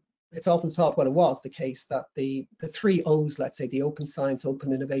 it's often thought, well, it was the case that the 3 O's, let's say, the open science,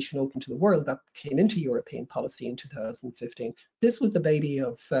 open innovation, open to the world, that came into European policy in 2015. This was the baby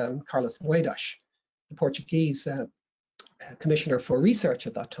of Carlos Moedas, the Portuguese commissioner for research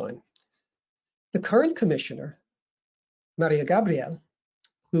at that time. The current commissioner, Maria Gabriel,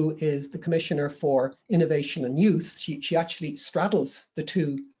 who is the commissioner for innovation and youth, she actually straddles the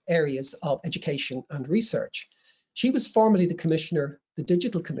 2 areas of education and research. She was formerly the commissioner, the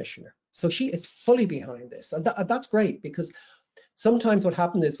digital commissioner. So she is fully behind this. And that's great, because sometimes what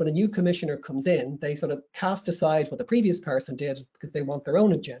happens is when a new commissioner comes in, they sort of cast aside what the previous person did because they want their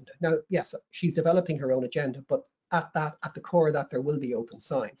own agenda. Now, yes, she's developing her own agenda, but at the core of that, there will be open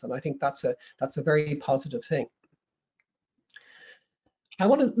science. And I think that's a very positive thing. I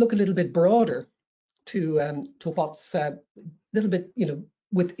want to look a little bit broader to what's a little bit,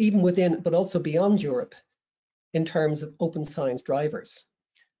 even within, but also beyond Europe, in terms of open science drivers.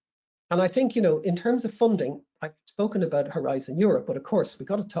 And I think, in terms of funding, I've spoken about Horizon Europe, but of course, we've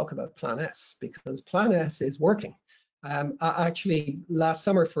got to talk about Plan S, because Plan S is working. Actually, last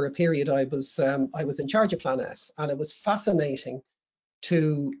summer for a period, I was in charge of Plan S, and it was fascinating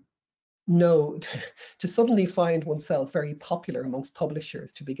to to suddenly find oneself very popular amongst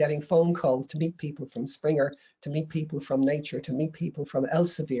publishers, to be getting phone calls, to meet people from Springer, to meet people from Nature, to meet people from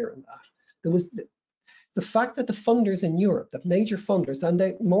Elsevier, and that. There was the fact that the funders in Europe, that major funders, and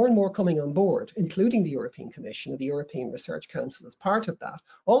they more and more coming on board, including the European Commission or the European Research Council as part of that,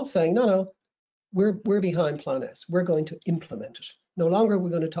 all saying, no, we're behind Plan S, we're going to implement it. No longer we're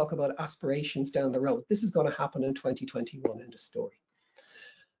going to talk about aspirations down the road. This is going to happen in 2021, end of story.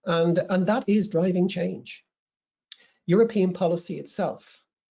 And that is driving change. European policy itself,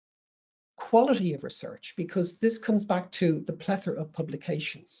 quality of research, because this comes back to the plethora of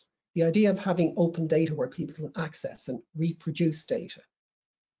publications. The idea of having open data where people can access and reproduce data,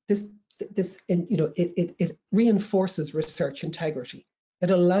 it reinforces research integrity.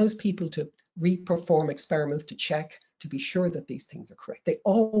 It allows people to re-perform experiments to check, to be sure that these things are correct. They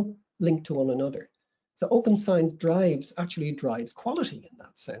all link to one another. So open science actually drives quality in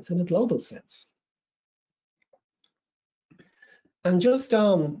that sense, in a global sense. And just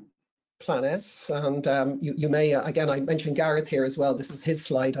Plan S, and you may again, I mentioned Gareth here as well. This is his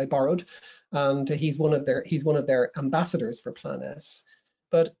slide I borrowed, and he's one of their ambassadors for Plan S.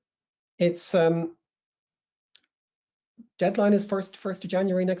 But it's deadline is 1st of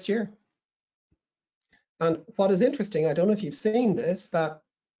January next year. And what is interesting, I don't know if you've seen this, that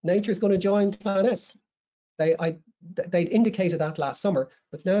Nature's going to join Plan S. They indicated that last summer,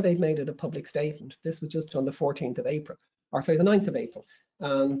 but now they've made it a public statement. This was just on the 14th of April, or sorry, the 9th of April,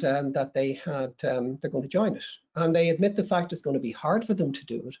 and that they're going to join it. And they admit the fact it's going to be hard for them to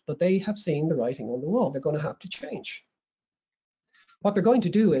do it, but they have seen the writing on the wall. They're going to have to change. What they're going to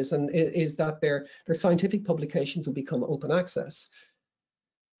do is that their scientific publications will become open access.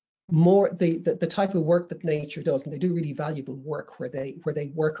 More the type of work that Nature does, and they do really valuable work where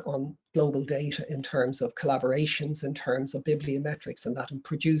they work on global data in terms of collaborations, in terms of bibliometrics and that, and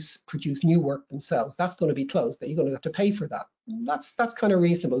produce new work themselves. That's going to be closed. That you're going to have to pay for that. That's kind of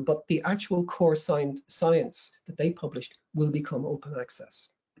reasonable, but the actual core science that they published will become open access.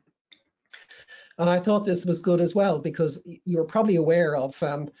 And I thought this was good as well, because you're probably aware of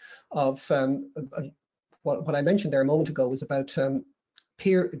what I mentioned there a moment ago was about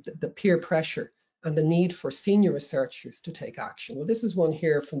the peer pressure and the need for senior researchers to take action. Well, this is one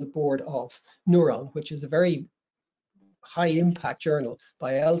here from the board of Neuron, which is a very high impact journal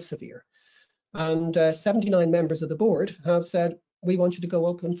by Elsevier. And 79 members of the board have said, we want you to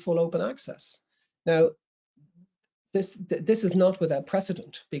go full open access. Now, this is not without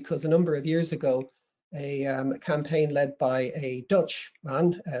precedent, because a number of years ago, a campaign led by a Dutch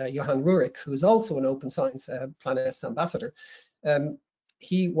man, Johan Rurik, who is also an open science Plan S ambassador.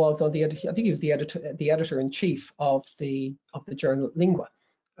 He was on I think he was the editor-in-chief of the journal Lingua,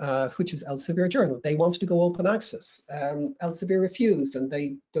 which is Elsevier journal. They wanted to go open access. Elsevier refused, and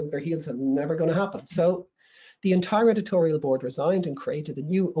they dug their heels in. Never going to happen. So the entire editorial board resigned and created the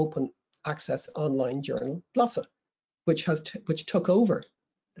new open access online journal Glossa, which took over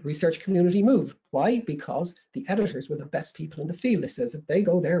the research community move. Why? Because the editors were the best people in the field. They says, if they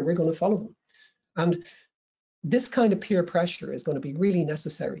go there, we're going to follow them. And this kind of peer pressure is going to be really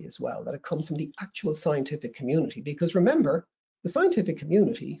necessary as well, that it comes from the actual scientific community. Because remember, the scientific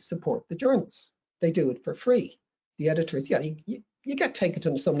community support the journals. They do it for free. The editors, yeah, you get taken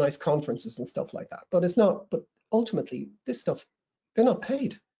to some nice conferences and stuff like that, but it's not, but ultimately this stuff, they're not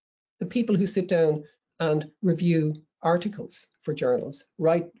paid. The people who sit down and review articles for journals,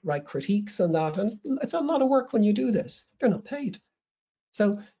 write critiques and that, and it's a lot of work when you do this. They're not paid.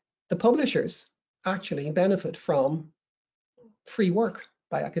 So the publishers actually benefit from free work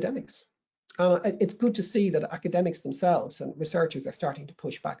by academics. It's good to see that academics themselves and researchers are starting to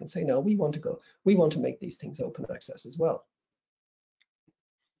push back and say, no, we want to make these things open access as well.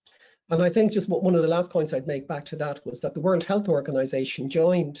 And I think just one of the last points I'd make back to that was that the World Health Organization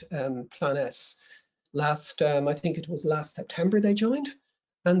joined Plan S last, I think it was last September they joined.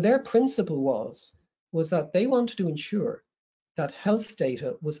 And their principle was that they wanted to ensure that health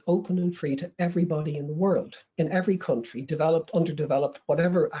data was open and free to everybody in the world, in every country, developed, underdeveloped,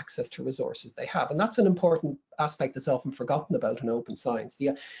 whatever access to resources they have. And that's an important aspect that's often forgotten about in open science.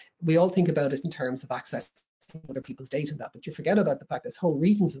 We all think about it in terms of access to other people's data and that, but you forget about the fact there's whole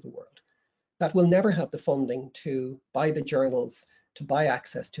regions of the world that will never have the funding to buy the journals, to buy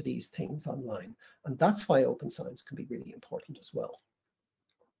access to these things online. And that's why open science can be really important as well.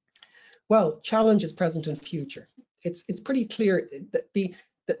 Well, challenges present and future. It's pretty clear that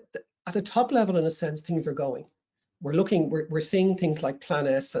at a top level, in a sense, things are going. We're seeing things like Plan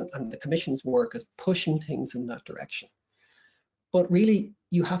S and the Commission's work as pushing things in that direction. But really,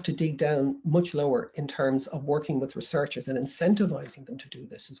 you have to dig down much lower in terms of working with researchers and incentivizing them to do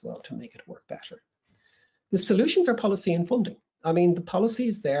this as well to make it work better. The solutions are policy and funding. I mean, the policy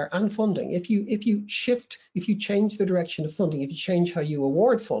is there and funding. If you change the direction of funding, if you change how you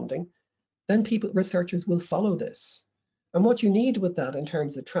award funding, then researchers will follow this. And what you need with that in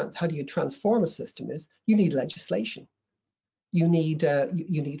terms of how do you transform a system is you need legislation. You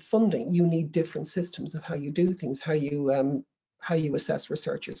need funding. You need different systems of how you do things, how you assess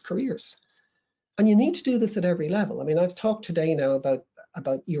researchers' careers. And you need to do this at every level. I mean, I've talked today now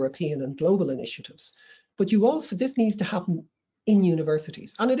about European and global initiatives, but this needs to happen in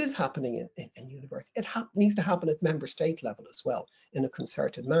universities, and it is happening in universities. It needs to happen at member state level as well in a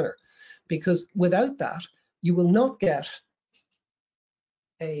concerted manner, because without that, you will not get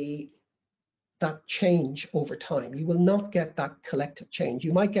that change over time. You will not get that collective change.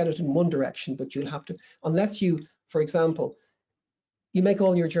 You might get it in one direction, but you'll have to, unless you, for example, you make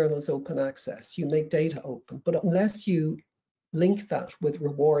all your journals open access, you make data open, but unless you link that with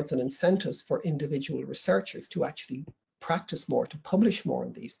rewards and incentives for individual researchers to actually practice more, to publish more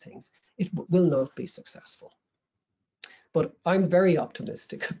on these things, it will not be successful. But I'm very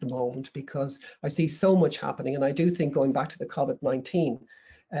optimistic at the moment because I see so much happening. And I do think, going back to the COVID-19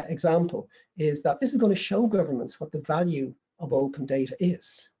 example, is that this is going to show governments what the value of open data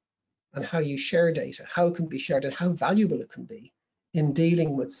is and how you share data, how it can be shared and how valuable it can be in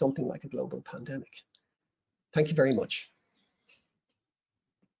dealing with something like a global pandemic. Thank you very much.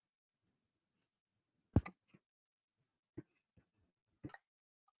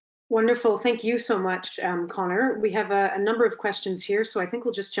 Wonderful. Thank you so much, Conor. We have a number of questions here, so I think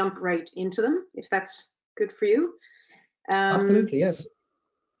we'll just jump right into them, if that's good for you. Absolutely, yes.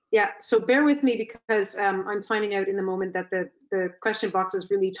 Yeah, so bear with me because I'm finding out in the moment that the question box is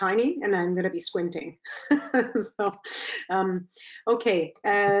really tiny and I'm going to be squinting. So, okay.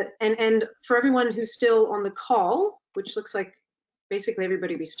 And for everyone who's still on the call, which looks like basically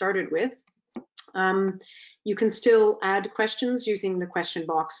everybody we started with, you can still add questions using the question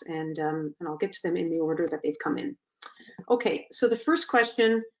box, and I'll get to them in the order that they've come in. Okay, so the first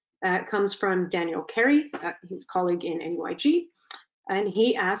question comes from Daniel Carey, his colleague in NUIG, and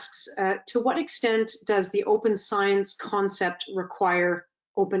he asks, to what extent does the open science concept require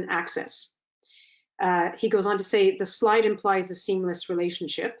open access? He goes on to say, the slide implies a seamless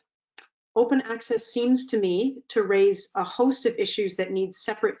relationship. Open access seems to me to raise a host of issues that need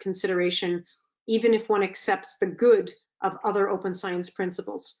separate consideration, even if one accepts the good of other open science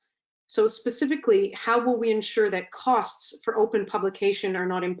principles. So specifically, how will we ensure that costs for open publication are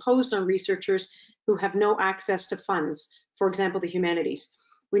not imposed on researchers who have no access to funds, for example, the humanities?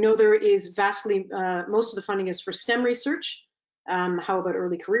 We know there is vastly, most of the funding is for STEM research. How about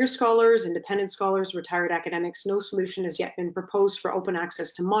early career scholars, independent scholars, retired academics? No solution has yet been proposed for open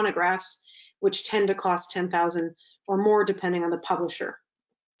access to monographs, which tend to cost $10,000 or more depending on the publisher.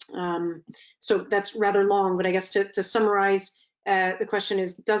 So that's rather long, but I guess to summarize, the question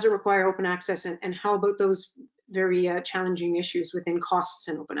is, does it require open access, and how about those very challenging issues within costs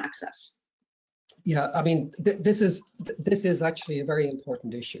and open access? Yeah, I mean, this is actually a very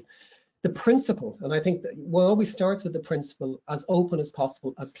important issue. The principle, and I think that one always starts with the principle, as open as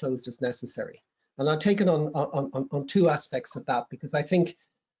possible, as closed as necessary. And I've taken on two aspects of that, because I think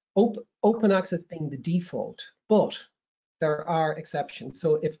open access being the default, but there are exceptions.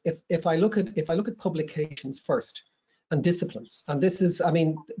 So if I look at publications first and disciplines, and this is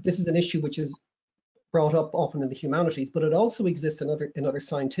an issue which is brought up often in the humanities, but it also exists in other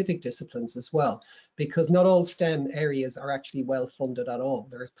scientific disciplines as well, because not all STEM areas are actually well funded at all.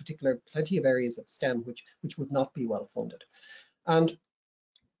 There is plenty of areas of STEM which would not be well funded. And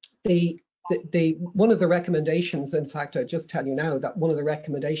one of the recommendations, in fact, I just tell you now that one of the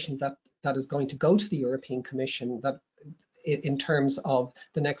recommendations that is going to go to the European Commission, that in terms of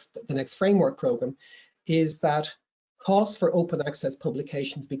the next framework program, is that cost for open access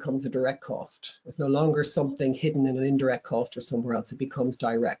publications becomes a direct cost. It's no longer something hidden in an indirect cost or somewhere else. It becomes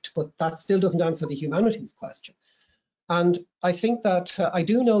direct, but that still doesn't answer the humanities question. And I think that I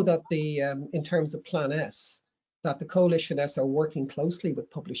do know that in terms of Plan S, that the Coalition S are working closely with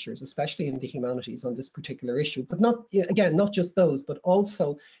publishers, especially in the humanities, on this particular issue, but not just those, but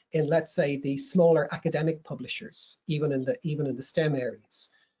also in, let's say, the smaller academic publishers, even in the STEM areas.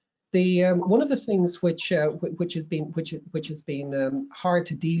 One of the things which has been hard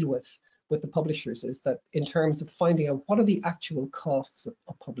to deal with the publishers is that in terms of finding out what are the actual costs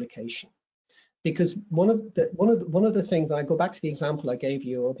of publication, because one of the things, and I go back to the example I gave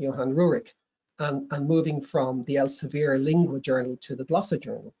you of Johan Rurik and moving from the Elsevier Lingua journal to the Glossa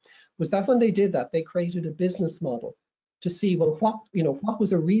journal, was that when they did that, they created a business model to see, well, what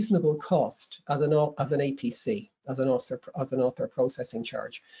was a reasonable cost as an APC, as an author processing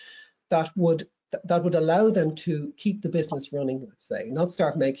charge, that would allow them to keep the business running, let's say, not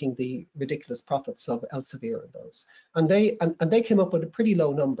start making the ridiculous profits of Elsevier and those. And they came up with a pretty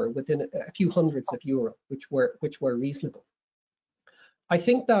low number, within a few hundreds of euro, which were reasonable. I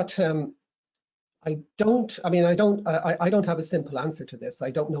think that I don't have a simple answer to this. I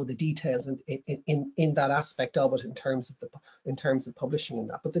don't know the details in that aspect of it in terms of publishing and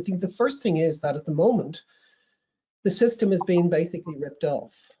that. But the first thing is that at the moment, the system is being basically ripped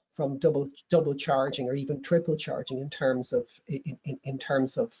off from double charging or even triple charging in terms of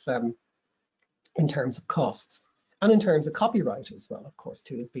costs, and in terms of copyright as well, of course,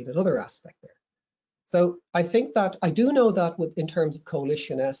 too, has been another aspect there. So I think that I do know that in terms of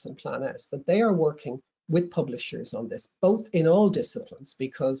Coalition S and Plan S, that they are working with publishers on this, both in all disciplines,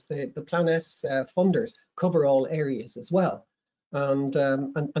 because the Plan S funders cover all areas as well. And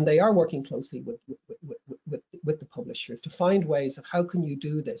they are working closely with the publishers to find ways of how can you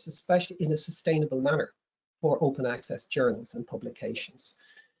do this, especially in a sustainable manner for open access journals and publications.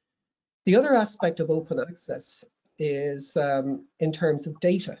 The other aspect of open access is in terms of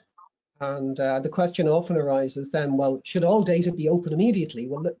data. And the question often arises then, well, should all data be open immediately?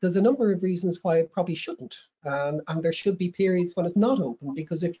 Well, there's a number of reasons why it probably shouldn't. And there should be periods when it's not open,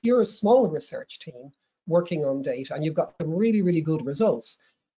 because if you're a small research team working on data and you've got some really, really good results,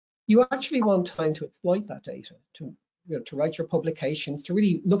 you actually want time to exploit that data, to write your publications, to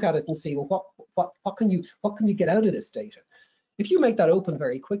really look at it and see, well, what can you get out of this data? If you make that open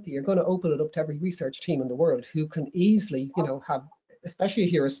very quickly, you're going to open it up to every research team in the world who can easily, have, especially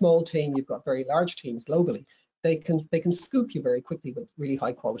if you're a small team, you've got very large teams globally, they can scoop you very quickly with really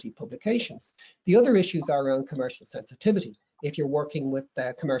high quality publications. The other issues are around commercial sensitivity. If you're working with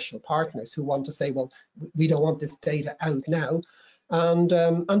commercial partners who want to say, well, we don't want this data out now. And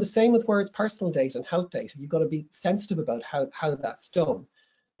the same with where it's personal data and health data. You've got to be sensitive about how that's done.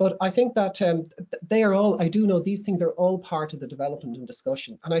 But I think that they are all, I do know these things are all part of the development and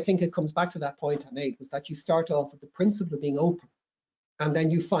discussion. And I think it comes back to that point I made, was that you start off with the principle of being open, and then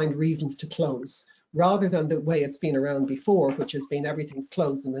you find reasons to close, rather than the way it's been around before, which has been everything's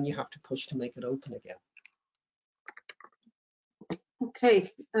closed and then you have to push to make it open again.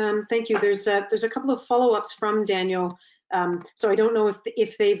 Okay, thank you. There's a couple of follow-ups from Daniel. So I don't know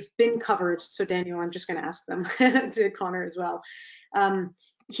if they've been covered. So Daniel, I'm just going to ask them to Conor as well.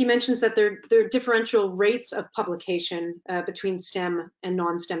 He mentions that there are differential rates of publication between STEM and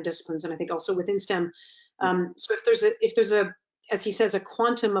non-STEM disciplines, and I think also within STEM. So if there's a, as he says, a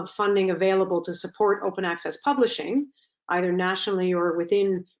quantum of funding available to support open access publishing, either nationally or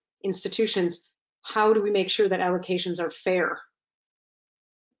within institutions, how do we make sure that allocations are fair?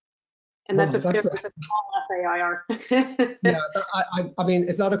 And that's a small FAIR. Yeah, I mean,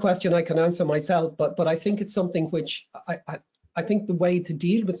 it's not a question I can answer myself, but I think it's something which I think the way to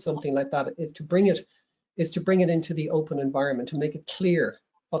deal with something like that is to bring it into the open environment, to make it clear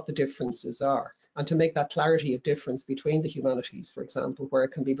what the differences are, and to make that clarity of difference between the humanities, for example, where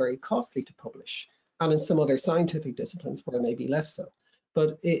it can be very costly to publish, and in some other scientific disciplines where it may be less so.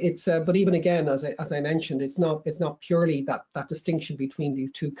 But but even again, as I mentioned, it's not purely that distinction between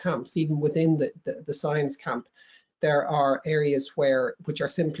these two camps. Even within the science camp, there are areas which are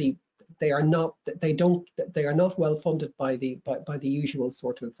simply they are not well funded by the usual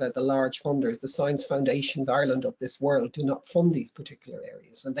sort of the large funders. The Science Foundations Ireland of this world do not fund these particular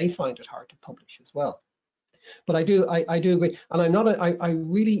areas, and they find it hard to publish as well. But I do agree, and I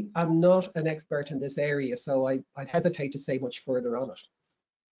really am not an expert in this area, so I'd hesitate to say much further on it.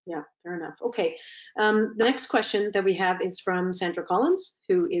 Yeah, fair enough. Okay, the next question that we have is from Sandra Collins,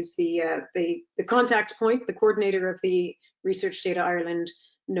 who is the contact point, the coordinator of the Research Data Ireland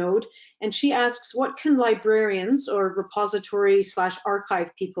node, and she asks, what can librarians or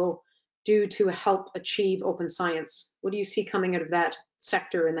repository/archive people do to help achieve open science? What do you see coming out of that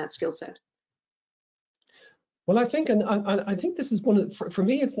sector and that skill set? Well, I think, and I think this is for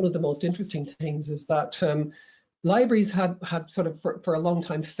me, it's one of the most interesting things, is that libraries had sort of for a long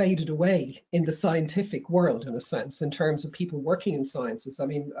time faded away in the scientific world, in a sense, in terms of people working in sciences. I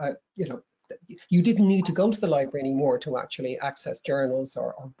mean, you didn't need to go to the library anymore to actually access journals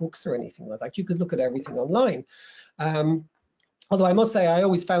or books or anything like that. You could look at everything online. Although I must say, I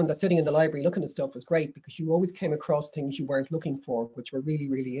always found that sitting in the library looking at stuff was great, because you always came across things you weren't looking for, which were really,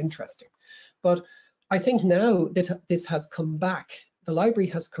 really interesting. But I think now that this has come back, the library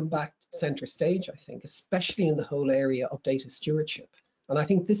has come back center stage, I think, especially in the whole area of data stewardship. And I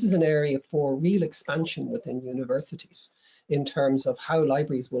think this is an area for real expansion within universities in terms of how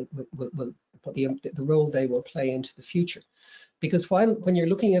libraries will put the role they will play into the future. Because when you're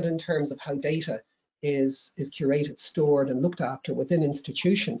looking at it in terms of how data is curated, stored and looked after within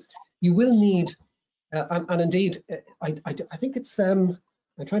institutions, you will need, and indeed, I think it's, I'm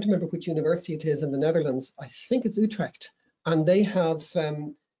trying to remember which university it is in the Netherlands. I think it's Utrecht, and they have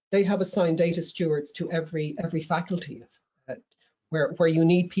assigned data stewards to every faculty, where you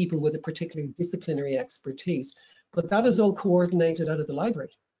need people with a particular disciplinary expertise. But that is all coordinated out of the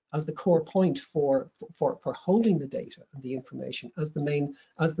library as the core point for holding the data and the information as the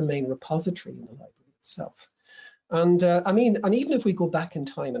main repository in the library itself. And I mean, and even if we go back in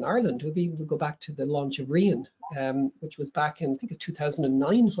time in Ireland, we go back to the launch of RIAN, which was back in, I think it's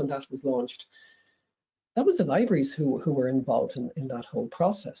 2009 when that was launched. that was the libraries who were involved in that whole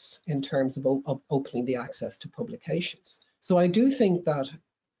process in terms of opening the access to publications. So I do think that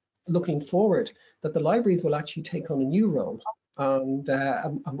looking forward, that the libraries will actually take on a new role. And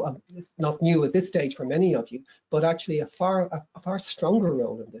it's not new at this stage for many of you, but actually a far stronger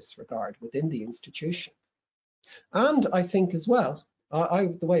role in this regard within the institution. And I think as well,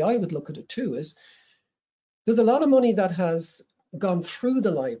 the way I would look at it too is there's a lot of money that has gone through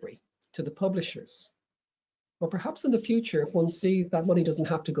the library to the publishers. Or perhaps in the future, if one sees that money doesn't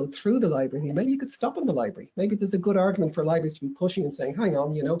have to go through the library, maybe you could stop in the library. Maybe there's a good argument for libraries to be pushing and saying, hang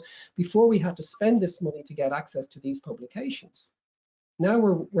on, you know, before we had to spend this money to get access to these publications, now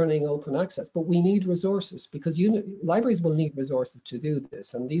we're running open access, but we need resources because libraries will need resources to do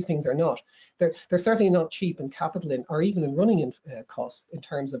this. And these things are not, they're certainly not cheap in capital or even in running costs in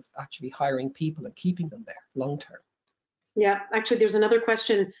terms of actually hiring people and keeping them there long term. Yeah, actually, there's another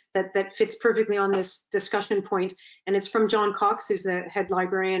question that fits perfectly on this discussion point, and it's from John Cox, who's the head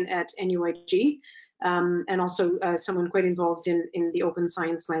librarian at NUIG, and also someone quite involved in the open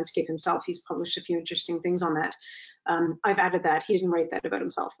science landscape himself. He's published a few interesting things on that. I've added that. He didn't write that about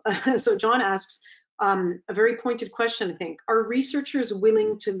himself. So John asks a very pointed question, I think. Are researchers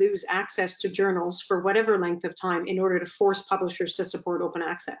willing to lose access to journals for whatever length of time in order to force publishers to support open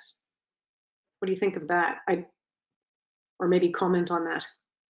access? What do you think of that? Or maybe comment on that.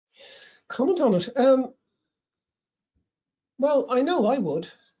 Comment on it. Well, I know I would,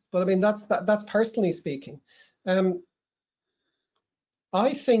 but I mean that's personally speaking.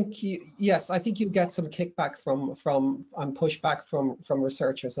 I think yes, I think you get some kickback from and pushback from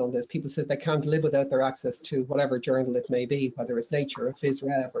researchers on this. People say they can't live without their access to whatever journal it may be, whether it's Nature or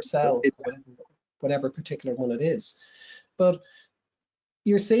PhysRev or Cell, whatever particular one it is. But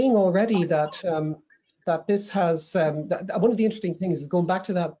you're seeing already that that this has one of the interesting things is going back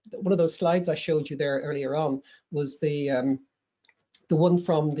to that one of those slides I showed you there earlier on was the one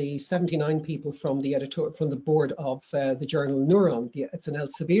from the 79 people from the board of the journal Neuron. It's an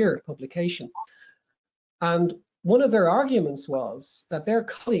Elsevier publication, and one of their arguments was that their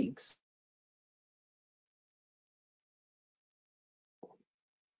colleagues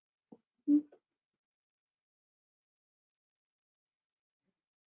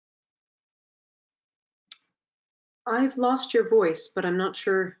I've lost your voice, but I'm not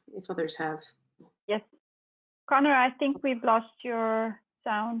sure if others have. Yes. Conor, I think we've lost your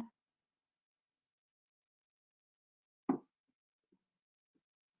sound. I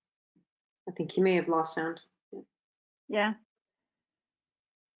think you may have lost sound. Yeah.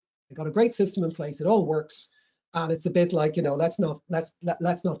 They've got a great system in place. It all works, and it's a bit like, you know, let's not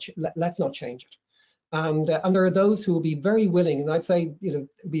change it. And there are those who will be very willing, and I'd say, you know,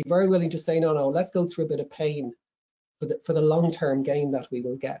 be very willing to say, no, let's go through a bit of pain for the long-term gain that we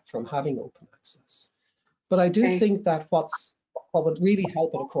will get from having open access. But I do think that what would really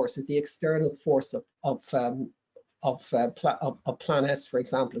help it, of course, is the external force of Plan S, for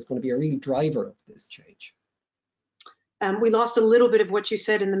example, is going to be a real driver of this change. We lost a little bit of what you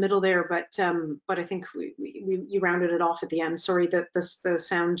said in the middle there, but I think you rounded it off at the end. Sorry that the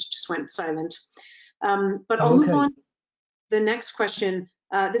sound just went silent. But I'll move on. The next question.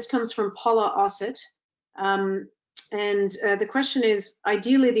 This comes from Paula Ossett. And the question is,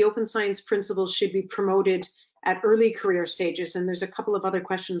 ideally, the open science principles should be promoted at early career stages. And there's a couple of other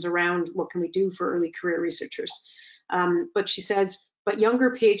questions around what can we do for early career researchers. But she says, but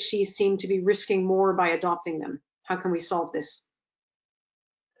younger PhDs seem to be risking more by adopting them. How can we solve this?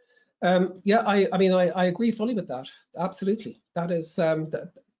 Yeah, I mean, I agree fully with that. Absolutely. That is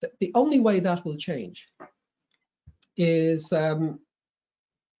the only way that will change is the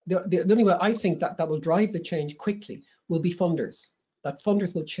only way I think that will drive the change quickly will be funders. That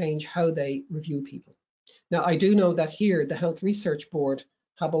funders will change how they review people. Now, I do know that here, the Health Research Board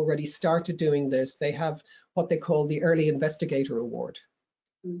have already started doing this. They have what they call the Early Investigator Award.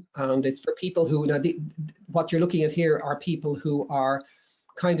 And it's for people who, now what you're looking at here are people who are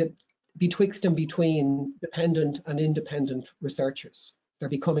kind of betwixt and between dependent and independent researchers.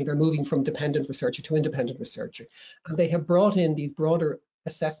 They're moving from dependent researcher to independent researcher. And they have brought in these broader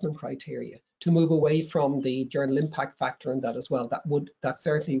assessment criteria to move away from the journal impact factor and that as well. That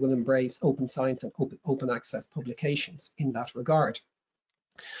certainly will embrace open science and open access publications in that regard.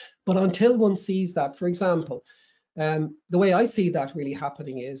 But until one sees that, for example, the way I see that really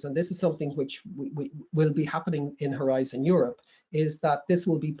happening is, and this is something which will be happening in Horizon Europe, is that this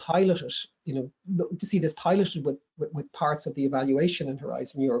will be piloted, you know, to see this piloted with parts of the evaluation in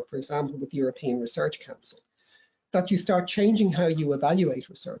Horizon Europe, for example, with the European Research Council, that you start changing how you evaluate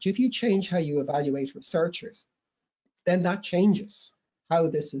research. If you change how you evaluate researchers, then that changes how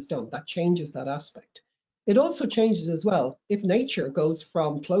this is done. That changes that aspect. It also changes as well. If Nature goes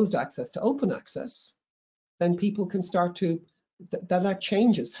from closed access to open access, then people can start to, that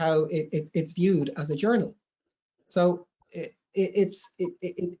changes how it's viewed as a journal. So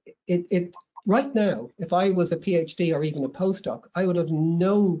right now, if I was a PhD or even a postdoc, I would have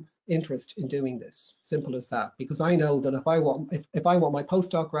no interest in doing this. Simple as that, because I know that if I want my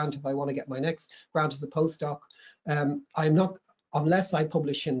postdoc grant, if I want to get my next grant as a postdoc, I'm not, unless I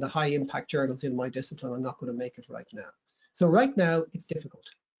publish in the high impact journals in my discipline, I'm not going to make it right now. So right now it's difficult.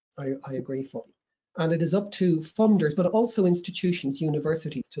 I agree fully. And it is up to funders, but also institutions,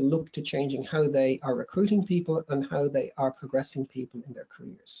 universities, to look to changing how they are recruiting people and how they are progressing people in their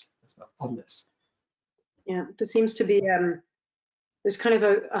careers as well on this. Yeah, there seems to be, there's kind of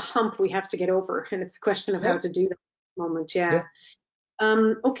a hump we have to get over, and it's the question of how to do that at the moment. Yeah.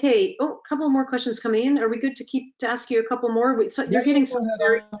 Okay. Oh, a couple more questions coming in. Are we good to ask you a couple more? So you're getting some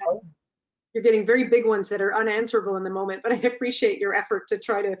you're getting very big ones that are unanswerable in the moment, but I appreciate your effort to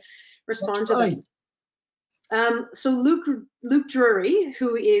try to respond to them. So Luke Drury,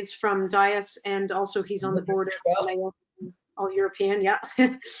 who is from DIAS, and also he's on the board of All European, yeah.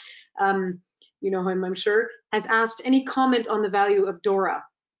 You know him, I'm sure, has asked any comment on the value of DORA,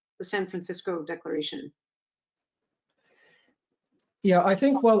 the San Francisco Declaration. Yeah, I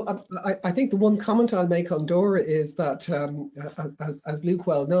think, well, I think the one comment I'll make on DORA is that, as Luke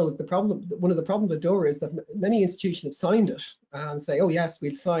well knows, one of the problems with DORA is that many institutions have signed it and say, oh yes,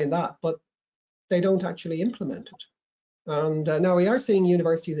 we'll sign that, but they don't actually implement it. And now we are seeing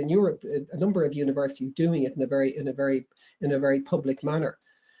universities in Europe, a number of universities doing it in a very public manner.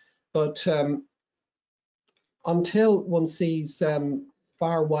 But until one sees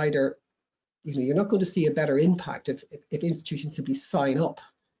far wider, you're not going to see a better impact if institutions simply sign up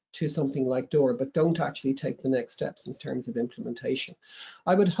to something like DORA, but don't actually take the next steps in terms of implementation.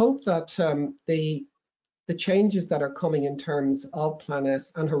 I would hope that the changes that are coming in terms of Plan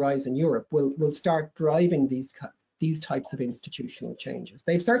S and Horizon Europe will start driving these types of institutional changes.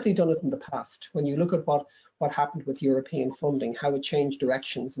 They've certainly done it in the past. When you look at what happened with European funding, how it changed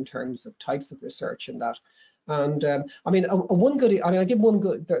directions in terms of types of research and that. And I mean, I give one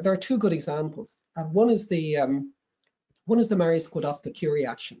good. There are two good examples. One is the Marie Skłodowska-Curie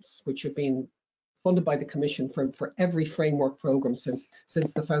actions, which have been funded by the Commission for every framework program since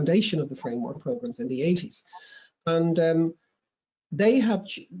the foundation of the framework programs in the 80s. And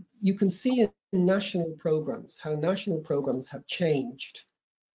you can see in national programs how national programs have changed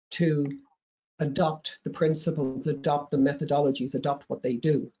to adopt the principles, adopt the methodologies, adopt what they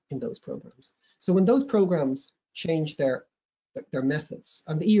do in those programs. So when those programs change their methods,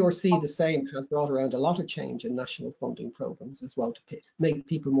 and the ERC the same has brought around a lot of change in national funding programs as well to make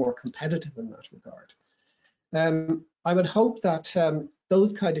people more competitive in that regard. I would hope that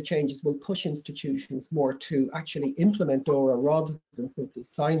those kind of changes will push institutions more to actually implement DORA rather than simply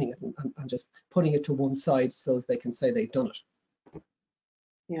signing it and just putting it to one side so as they can say they've done it.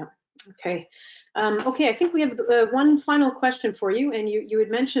 Yeah. Okay. Okay, I think we have one final question for you, and you had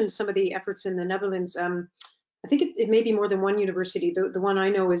mentioned some of the efforts in the Netherlands. I think it may be more than one university. The one I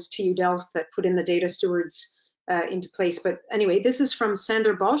know is TU Delft that put in the data stewards into place. But anyway, this is from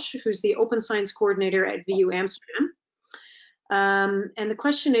Sander Bosch, who's the Open Science Coordinator at VU Amsterdam. And the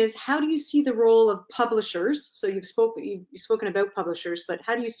question is, how do you see the role of publishers? So you've spoken about publishers, but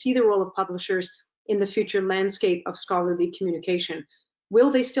how do you see the role of publishers in the future landscape of scholarly communication? Will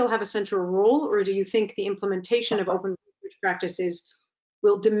they still have a central role, or do you think the implementation of open research practices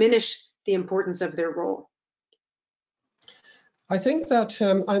will diminish the importance of their role? I think that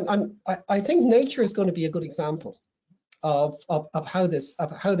I think Nature is going to be a good example of how this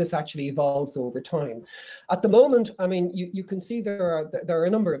actually evolves over time. At the moment, I mean, you can see there are a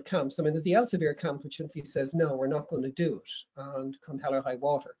number of camps. I mean, there's the Elsevier camp, which simply says no, we're not going to do it, and come hell or high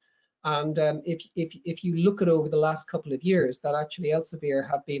water. And if you look at over the last couple of years, that actually Elsevier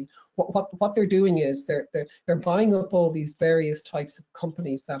have been what they're doing is they're buying up all these various types of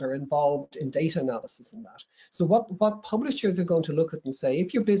companies that are involved in data analysis and that. So what publishers are going to look at and say,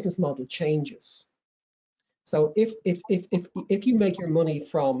 if your business model changes, so if you make your money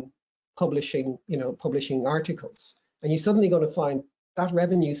from publishing articles, and you're suddenly going to find that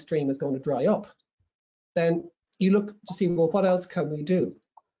revenue stream is going to dry up, then you look to see, well, what else can we do?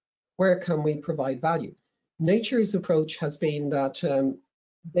 Where can we provide value? Nature's approach has been that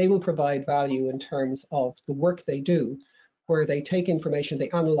they will provide value in terms of the work they do, where they take information, they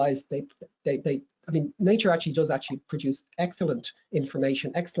analyze, I mean, Nature actually does produce excellent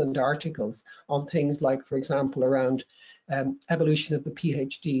information, excellent articles on things like, for example, around evolution of the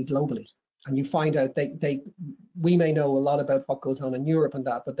PhD globally. And you find out we may know a lot about what goes on in Europe and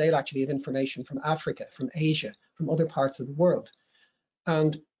that, but they'll actually have information from Africa, from Asia, from other parts of the world.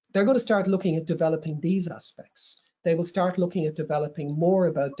 And they're going to start looking at developing these aspects. They will start looking at developing more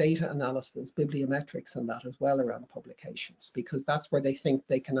about data analysis, bibliometrics and that as well around publications, because that's where they think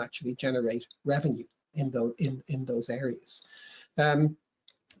they can actually generate revenue in those areas.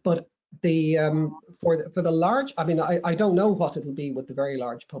 But the for the large, I mean, I don't know what it'll be with the very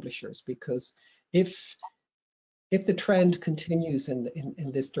large publishers, because if the trend continues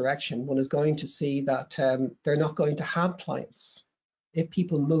in this direction, one is going to see that they're not going to have clients. If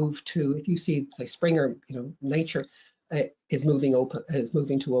people move to, if you see, say, Springer, Nature is moving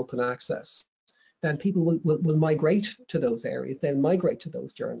to open access, then people will migrate to those areas. They'll migrate to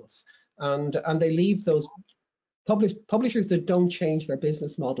those journals, and they leave those publishers that don't change their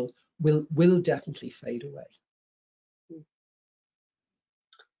business model will definitely fade away.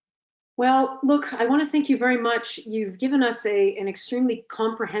 Well, look, I want to thank you very much. You've given us an extremely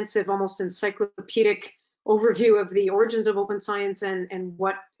comprehensive, almost encyclopedic overview of the origins of open science and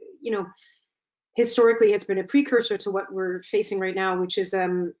what, historically has been a precursor to what we're facing right now, which is, I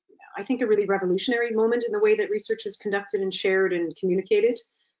think, a really revolutionary moment in the way that research is conducted and shared and communicated.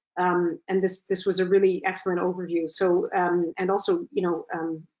 And this was a really excellent overview. So, and also, you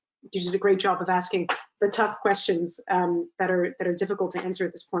did a great job of asking the tough questions that are difficult to answer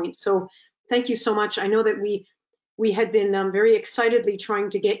at this point. So thank you so much. I know that we had been very excitedly trying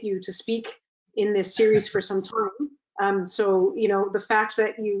to get you to speak in this series for some time. So, the fact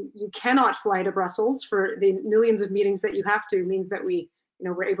that you cannot fly to Brussels for the millions of meetings that you have to means that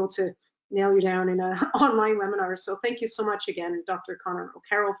we're able to nail you down in an online webinar. So thank you so much again, Dr. Conor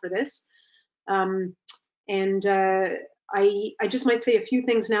O'Carroll, for this. I just might say a few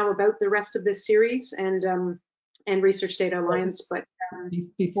things now about the rest of this series and Research Data Alliance. But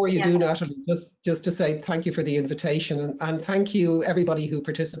before you do, Natalie, just to say thank you for the invitation, and thank you everybody who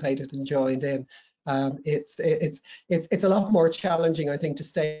participated and joined in. It's a lot more challenging, I think, to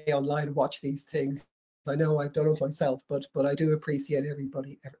stay online and watch these things. I know I've done it myself, but I do appreciate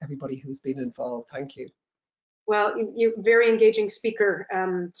everybody who's been involved. Thank you. Well, you're a very engaging speaker,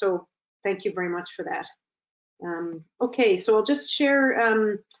 so thank you very much for that. Okay, so I'll just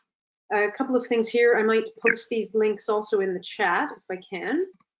share a couple of things here. I might post these links also in the chat if I can.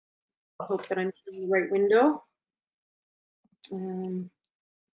 I hope that I'm in the right window. There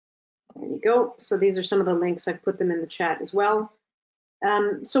you go. So these are some of the links. I've put them in the chat as well.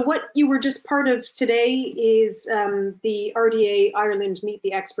 So what you were just part of today is the RDA Ireland Meet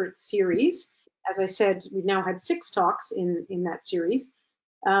the Experts series. As I said, we've now had 6 talks in that series.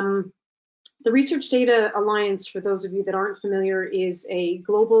 The Research Data Alliance, for those of you that aren't familiar, is a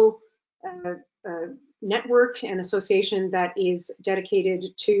global network and association that is dedicated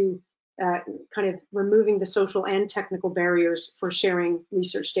to kind of removing the social and technical barriers for sharing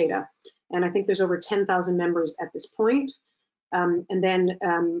research data. And I think there's over 10,000 members at this point. And then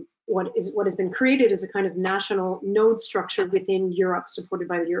what has been created is a kind of national node structure within Europe, supported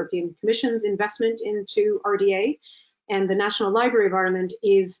by the European Commission's investment into RDA. And the National Library of Ireland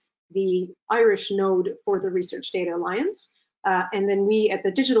is the Irish node for the Research Data Alliance. And then we at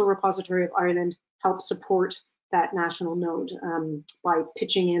the Digital Repository of Ireland help support that national node by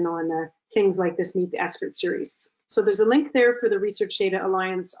pitching in on things like this Meet the Experts series. So there's a link there for the Research Data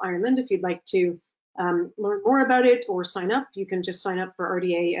Alliance Ireland if you'd like to learn more about it or sign up. You can just sign up for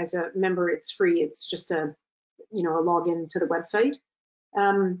RDA as a member. It's free. It's just a login to the website.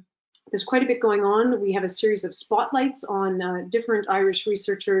 There's quite a bit going on. We have a series of spotlights on different Irish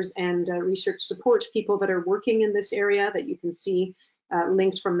researchers and research support people that are working in this area that you can see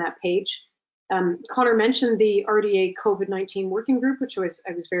linked from that page. Conor mentioned the RDA COVID-19 working group, which I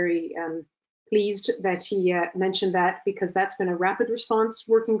was very pleased that he mentioned that, because that's been a rapid response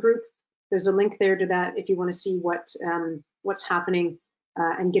working group. There's a link there to that if you want to see what's happening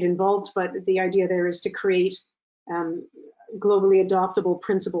and get involved. But the idea there is to create globally adoptable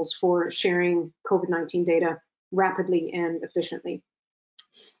principles for sharing COVID-19 data rapidly and efficiently.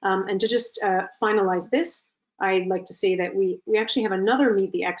 And to just finalize this, I'd like to say that we actually have another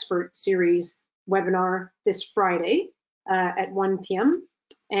Meet the Expert series webinar this Friday at 1 p.m.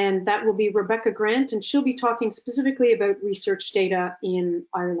 And that will be Rebecca Grant, and she'll be talking specifically about research data in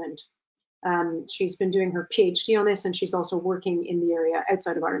Ireland. She's been doing her PhD on this, and she's also working in the area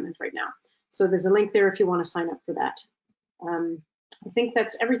outside of Ireland right now. So there's a link there if you want to sign up for that. I think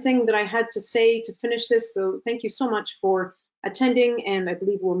that's everything that I had to say to finish this. So thank you so much for attending, and I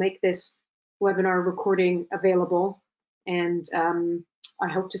believe we'll make this webinar recording available. And I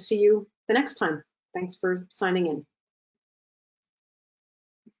hope to see you the next time. Thanks for signing in.